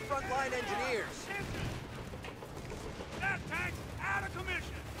lost our frontline engineers! That tank's out of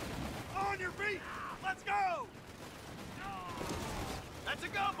commission! On your feet! Let's go! That's a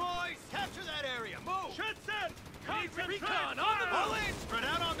go, boys! Capture that area! Move! Shit set! Recon on the move! Spread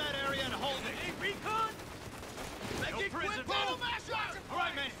out on that area and hold it! Need recon? Make it quick! Battle mash up! All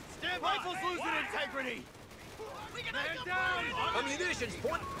right, men! Stand by! Rifles losing integrity! Man down! Our munitions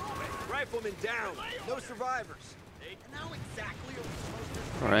point! Riflemen down! No survivors!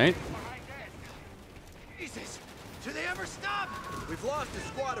 Alright. Jesus! Do they ever stop? We've lost a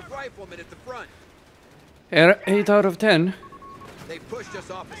squad of riflemen at the front. 8 out of 10. They pushed us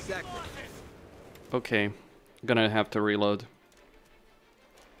off the sector. Okay, gonna have to reload.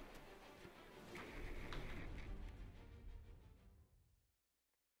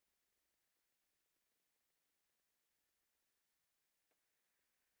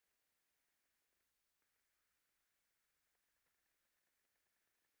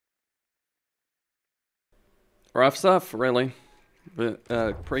 Rough stuff, really, but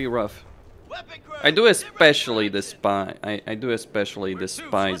pretty rough. I do especially despise. I do especially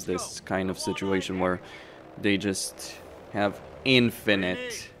despise this kind of situation where they just have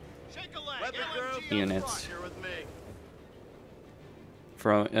infinite units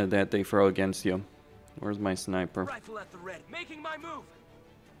that they throw against you. Where's my sniper? Rifle at the ready. Making my move.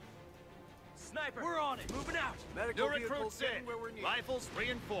 Sniper, we're on it. Moving out. Medical new recruits in. Rifles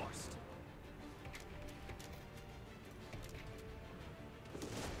reinforced.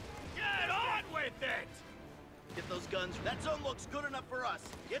 Get on with it! Get those guns. That zone looks good enough for us.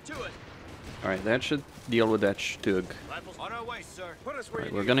 Get to it. Alright, that should deal with that Stug. Rifles on our way, sir. Put us where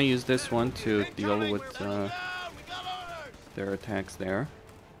Right, we're gonna use this one to deal with their attacks there.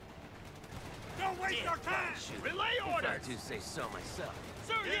 Don't waste our time! Relay orders! If I do say so myself.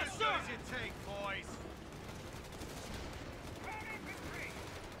 Sir, yes, sir! What does it take, boys?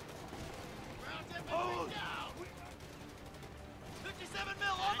 Oh! 57 mil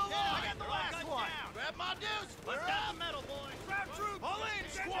on the line! I got the last one! Grab my deuce! We're up! Metal, boys! Grab troops! Pull in,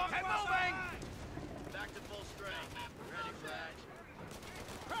 squad! Get moving! Back to full strength. Ready for action.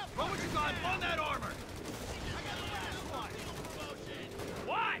 What would you got on that armor? I got the last one!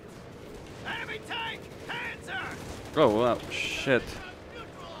 What? Enemy tank! Panzer! Oh wow, shit.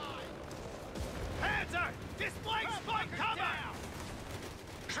 Panzer! Display spike cover!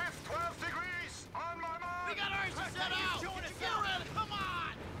 Shift 12 degrees on my mark. We got ours set out! Get ready! Come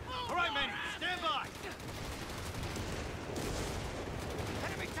on! All right, men, stand by!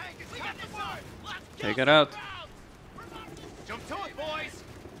 Enemy tank is coming! Take it out. Jump to it, boys!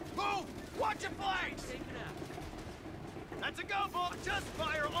 Move! Watch your flanks! That's a go, boy! Just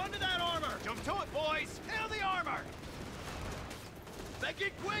fire onto that armor! Jump to it, boys! Nail the armor! Make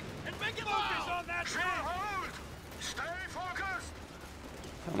it quick and make it Focus loud! on that Sure tank! hold. Stay focused.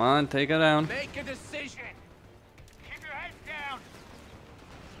 Come on, take it down. Make a decision! Keep your heads down!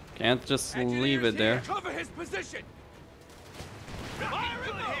 Can't just leave it there. Cover his position! Fire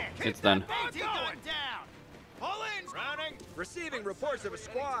in the head! It's done. AT gun down! Pull in! Rounding! Receiving reports of a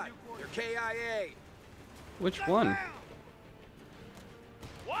squad. They're KIA. Which one?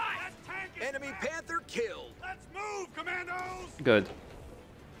 What? That tank is Enemy Panther killed. Let's Move, commandos! Good.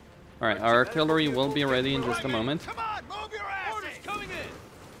 Alright, our artillery will be ready in just a moment. Come on, move your asses! Orders coming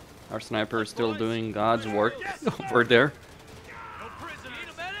in. Our sniper is still doing God's work over there. No prisoners.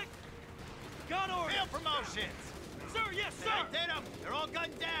 Need a medic? Gun orders. Field promotions. Sir, yes, They sir. did them. They're all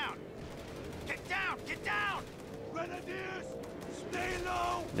gunned down. Get down! Get down! Grenadiers, stay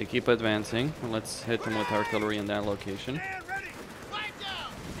low! They keep advancing. Let's hit them with artillery in that location. Stand ready! Flag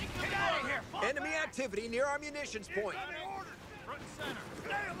down! Get out of here! Enemy activity near our munitions point. Front and center.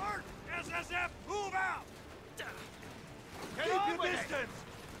 Stay alert! SSF, move out! Get Keep on your with it. distance!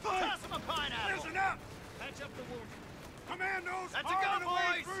 Fight! Toss him a pineapple. Listen up! Patch up the wounded. Commandos, That's a on go, the way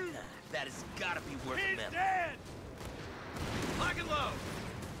boys. through! That has got to be worth He's a medal. dead! Lock and load.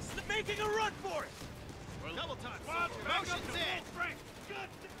 Making a run for it. Double time. Squad, back up Promotions to in. full strength! Good!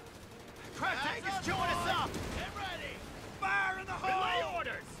 Crack tank is chewing us up. Get ready! Fire in the Relay hole!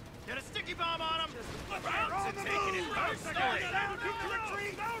 orders. Get a sticky bomb on them. Fire on the taking it move! personally. Down to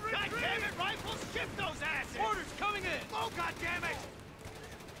retreat! God damn it, rifles, shift those asses. Orders coming in. Oh, God damn it.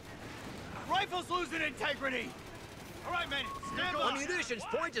 Rifles losing integrity. All right, men, stand Our by. munitions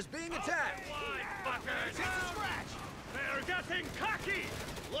point is being attacked. Fuckers. It's a scratch. They're getting cocky!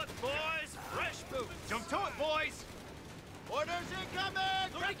 Look, boys, fresh boots. Jump to it, boys. Orders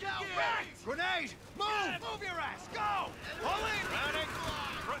incoming. Break out. Grenade. Move. Move your ass. Go. Pull in. Ready.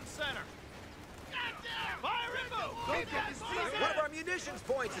 Front and center. Fire and move. Keep that speed. One of our munitions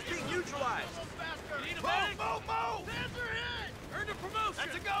points is being neutralized. Need a Move, medic? move, move. Hands are hit. Earned a promotion.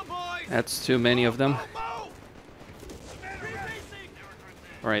 That's a go, boys. That's too many of them. Move.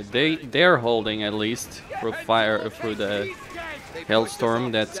 Alright, they're holding at least through fire through the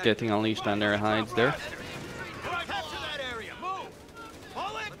hailstorm that's getting unleashed on their hides there. All right, capture that area. Move.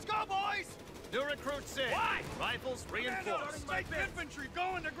 Pull it. Let's go, boys. New recruits in. Why? Rifles reinforced. Make infantry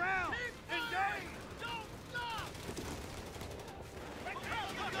going to ground! Engage!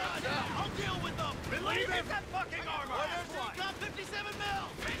 I'll deal with them. Relieve it. That fucking armor. Orders got 57 mil.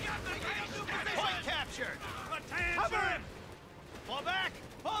 Point captured. Cover him. Fall back.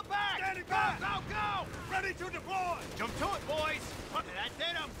 Fall back. Standing Go, back. go, go. Ready to deploy! Jump to it, boys. That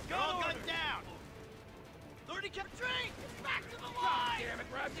did them. They're all gunned down. 30 kept train. Back to the line. Damn it,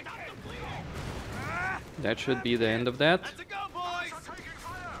 grab your gun. That should be the end of that. That's a go, boys. Let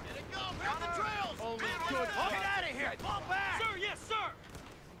it go. Grab the trails. Oh, good. Get out of here. Fall back. Sir, yes, sir.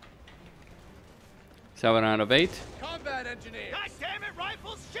 7 out of 8. Combat engineer. God damn it,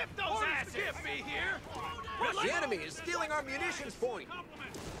 rifles, shift those Orders asses. to get me here. The enemy is stealing our munitions point.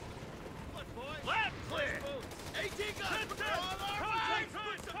 Left clear. 18 guns.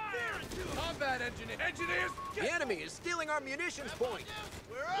 Combat engineer. Engineers. The enemy is stealing our munitions point.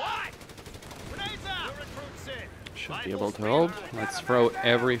 What? Grenades out. New recruits in. Should be able to hold. Let's throw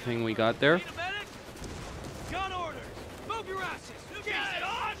everything we got there. Need a medic? Gun orders. Move your asses. Get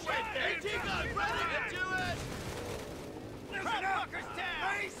on with it. 18 guns. Ready. Get to it. Crap fuckers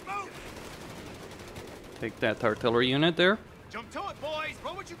down. Base move! Take that artillery unit there. Jump to it, boys.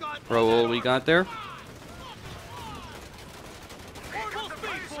 Throw what you got. Throw all we got there. Full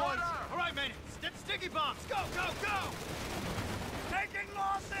speed, boys. All right, men. Sticky bombs. Go, go, go. Taking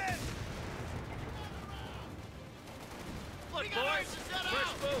losses! Look, boys.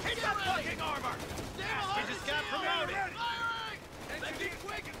 Fresh boots. Hit that fucking armor. We just got promoted. Make it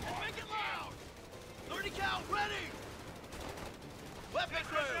quick and make it loud. 30 cal ready. Weapon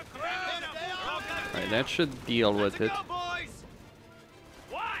crew. Alright, that should deal with it. Go, boys.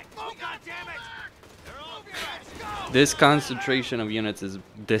 What? Oh, God damn it. They're all good. Go. This concentration of units is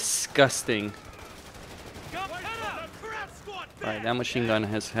disgusting. Alright, that machine gun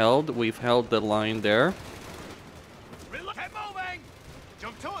has held. We've held the line there. Keep moving.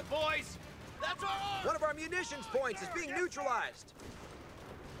 Jump to it, boys. That's our One of our munitions points is being neutralized.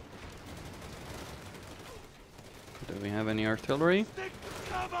 Do we have any artillery? Stick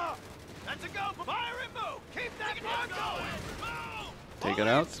cover! That's a go. Fire and move. Keep that bomb going. Move. Take it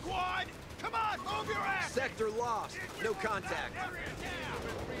out. Squad. Come on, move your ass. Sector lost. No contact.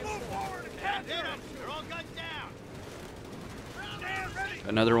 Move forward. Hit them. They're all gunned down. Stand ready!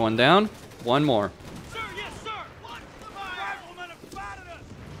 Another one down. One more. Sir, yes, sir. Watch the fire. Riflemen have spotted us!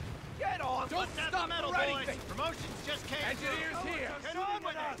 Get on. Don't Let's have stop the metal, for boys. anything. Promotions just came. Engineers here. Get on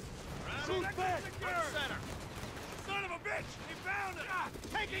with us. Shoot back! Front center. Son of a bitch! He found us!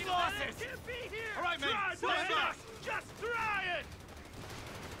 Taking losses. Can't be here! All right, men. Try Stand this! by. Just try it!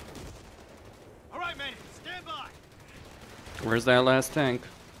 All right, men. Stand by. Where's that last tank?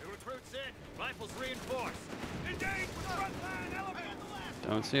 New recruits in. Rifles reinforced. Engage with the front line elevator!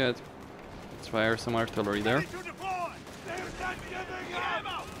 Don't see it. Let's fire some artillery there. Ready to deploy! They're not giving up!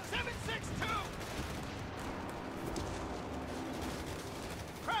 Ammo. 762.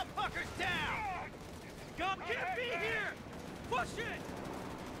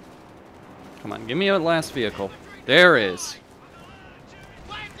 Come on, give me a last vehicle. There is.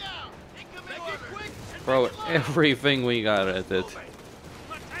 Throw everything we got at it. We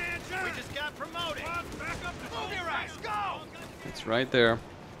just got promoted. Move your ass, go! It's right there.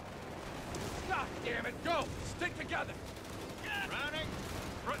 God damn it, go! Stick together! Rounding,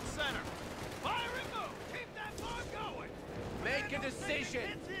 front and center. Fire and move! Keep that bomb going! Make a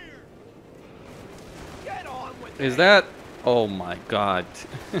decision! Get on with it! Is that? Oh my God.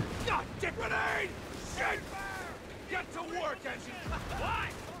 God damn grenade! Shit! Get to work, engine!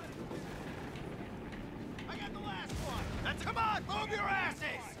 What? I got the last one. That's come on, move your asses!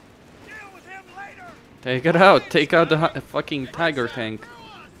 Deal with him later. Take it out. Take out the fucking tiger tank.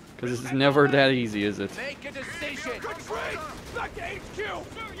 Because it's never that easy, is it? Make a decision! Retreat! Back to HQ! Sir,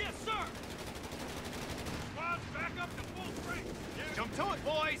 yes, sir! Squad's back up to full strength. Jump to it,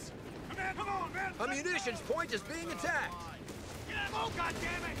 boys! Come on, man! A munitions point is being attacked. Oh,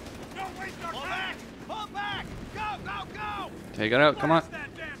 goddammit! Don't waste our time! Pull back! Go, go, go! Take it out. Come on.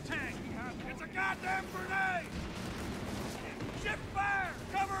 That damn tank! It's a goddamn grenade! Shift fire!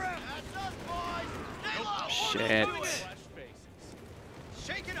 Cover him! That's us, boys! Stay low! Shit.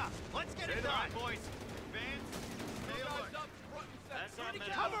 Shake it up! Let's get it done, boys! Advance! Stay alert! That's our minute.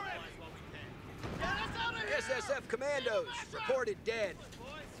 Cover him! Get us out of here! SSF commandos reported dead.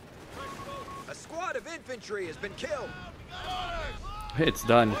 A squad of infantry has been killed. It's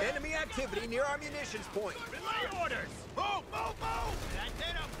done. Enemy activity near our munitions point. Relay orders! Move, move, move! That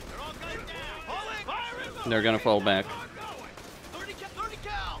did them! They're all gunned down! Pulling! Fire and They're gonna fall back. 30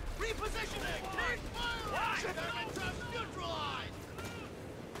 cal! Repositioning! Fire! Neutralized!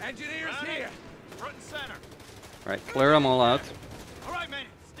 Engineers here! Front and center! Right, clear them all out. All right, men,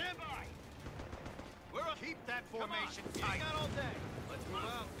 stand by! We're up. Keep that formation tight. Got all day. Let's move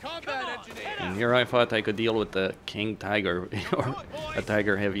out. Combat engineer! And here I thought I could deal with the King Tiger or a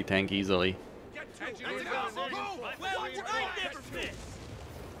Tiger heavy tank easily. Engineers Let's out. go! Well, I never miss!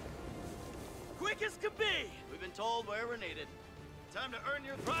 Quick as can be! We've been told wherever needed. Time to earn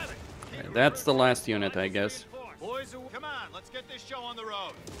your private. Right, that's the last unit, I guess. Boys, come on, let's get this show on the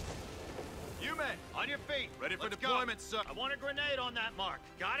road. You men, on your feet. Ready for deployment, sir. I want a grenade on that mark.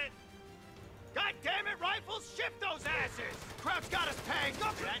 Got it? God damn it, rifles, shift those asses! Crowd's got us pegged.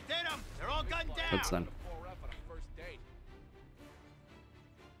 That did them. They're all gunned down. That's done.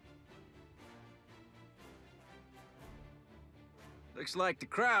 Looks like the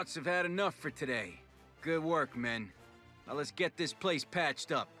Krauts have had enough for today. Good work, men. Now let's get this place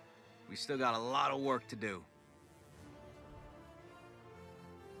patched up. We still got a lot of work to do.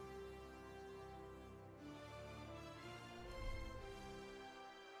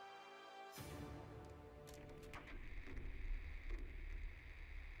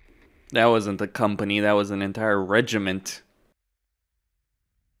 That wasn't a company, that was an entire regiment.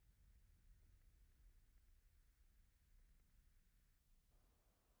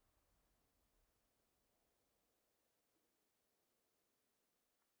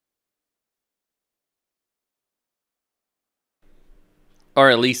 Or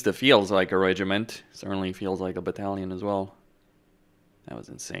at least it feels like a regiment. Certainly feels like a battalion as well. That was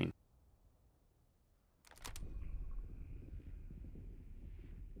insane.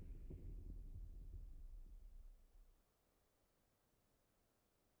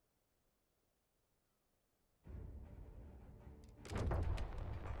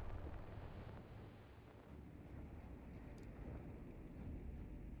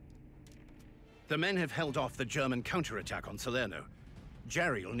 The men have held off the German counterattack on Salerno.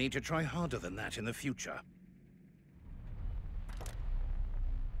 Jerry will need to try harder than that in the future.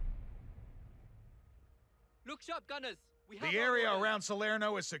 Look sharp, gunners. The area around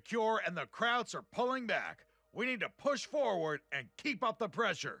Salerno is secure and the Krauts are pulling back. We need to push forward and keep up the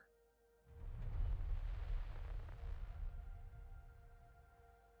pressure.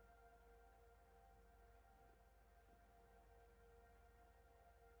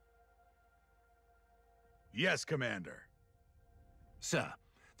 Yes, Commander. Sir,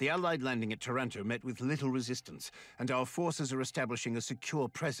 the Allied landing at Taranto met with little resistance, and our forces are establishing a secure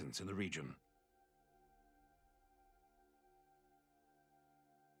presence in the region.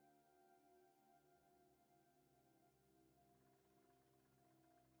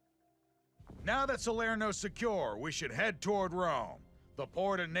 Now that Salerno's secure, we should head toward Rome. The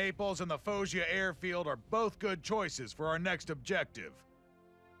port of Naples and the Foggia airfield are both good choices for our next objective.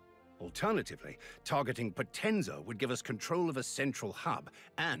 Alternatively, targeting Potenza would give us control of a central hub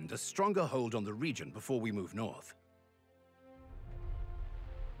and a stronger hold on the region before we move north.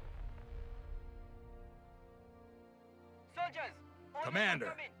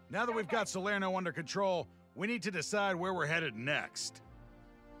 Commander, now that we've got Salerno under control, We need to decide where we're headed next.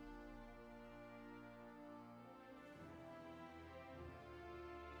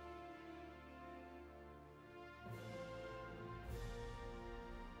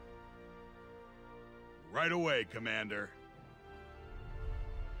 Right away, Commander.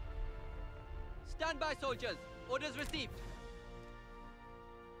 Stand by, soldiers. Orders received.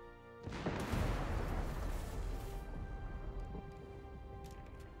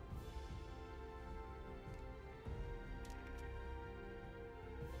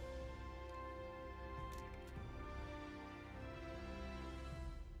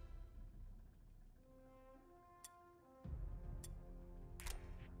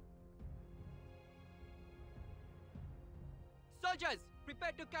 Soldiers,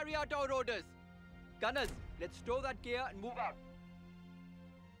 prepare to carry out our orders. Gunners, let's stow that gear and move out.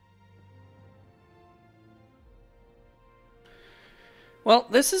 Well,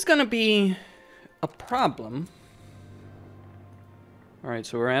 this is gonna be a problem. Alright,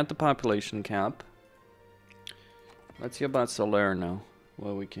 so we're at the population cap. Let's see about Salerno.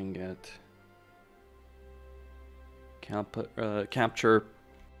 What we can get. Capture.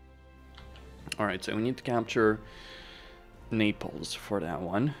 Alright, so we need to capture Naples for that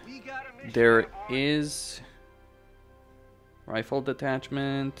one. There is rifle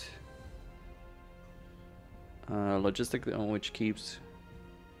detachment, logistic, which keeps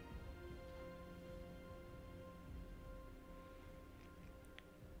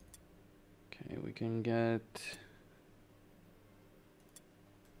okay. We can get.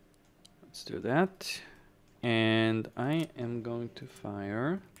 Let's do that, and I am going to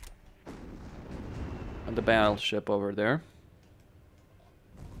fire at the battleship over there.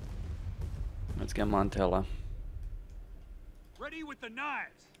 Let's get Montella. Ready with the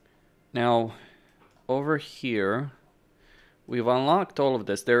knives. Now, over here, we've unlocked all of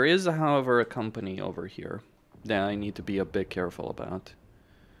this. There is, however, a company over here that I need to be a bit careful about.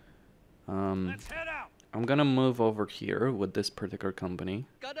 Let's head out. I'm gonna move over here with this particular company.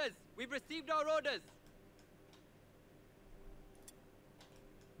 Gunners, we've received our orders.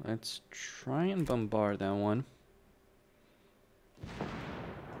 Let's try and bombard that one.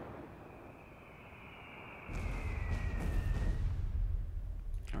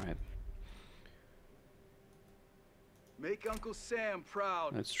 Alright. Make Uncle Sam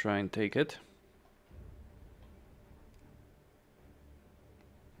proud. Let's try and take it.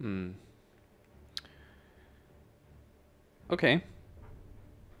 Okay.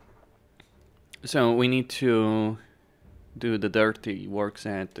 So we need to do the dirty works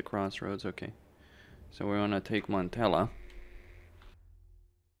at the crossroads. Okay. So we want to take Montella.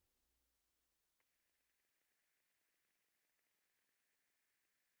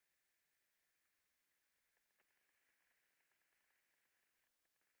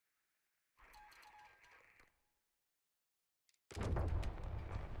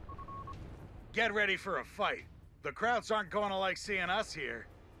 Get ready for a fight. The Krauts aren't going to like seeing us here.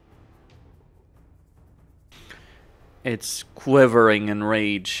 It's quivering in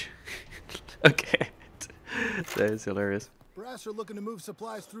rage. Okay. That is hilarious. Brass are looking to move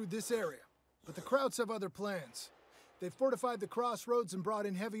supplies through this area, but the Krauts have other plans. They've fortified the crossroads and brought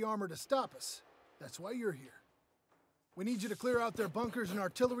in heavy armor to stop us. That's why you're here. We need you to clear out their bunkers and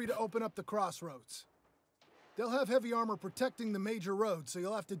artillery to open up the crossroads. They'll have heavy armor protecting the major roads, so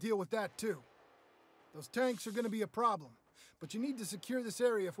you'll have to deal with that too. Those tanks are going to be a problem, but you need to secure this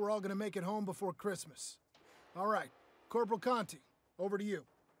area if we're all going to make it home before Christmas. All right, Corporal Conti, over to you.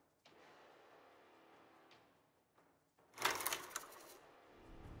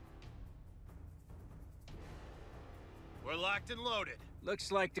 We're locked and loaded.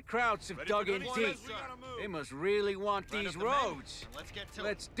 Looks like the Krauts have dug in deep. They must really want these roads.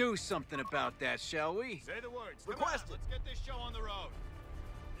 Let's do something about that, shall we? Say the words. Request it. Let's get this show on the road.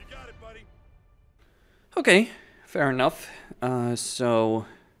 You got it, buddy. Okay, fair enough. So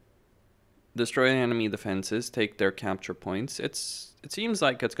destroy enemy defenses, take their capture points. It seems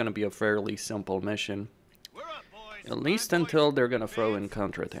like it's going to be a fairly simple mission. We're up, boys. At least until they're going to throw in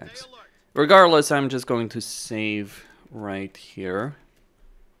counterattacks. Regardless, I'm just going to save right here.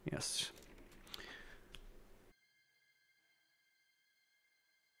 Yes.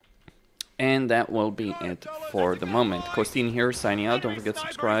 And that will be it for the moment. Costin here, signing out. Don't forget to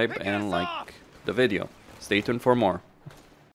subscribe and like the video. Stay tuned for more.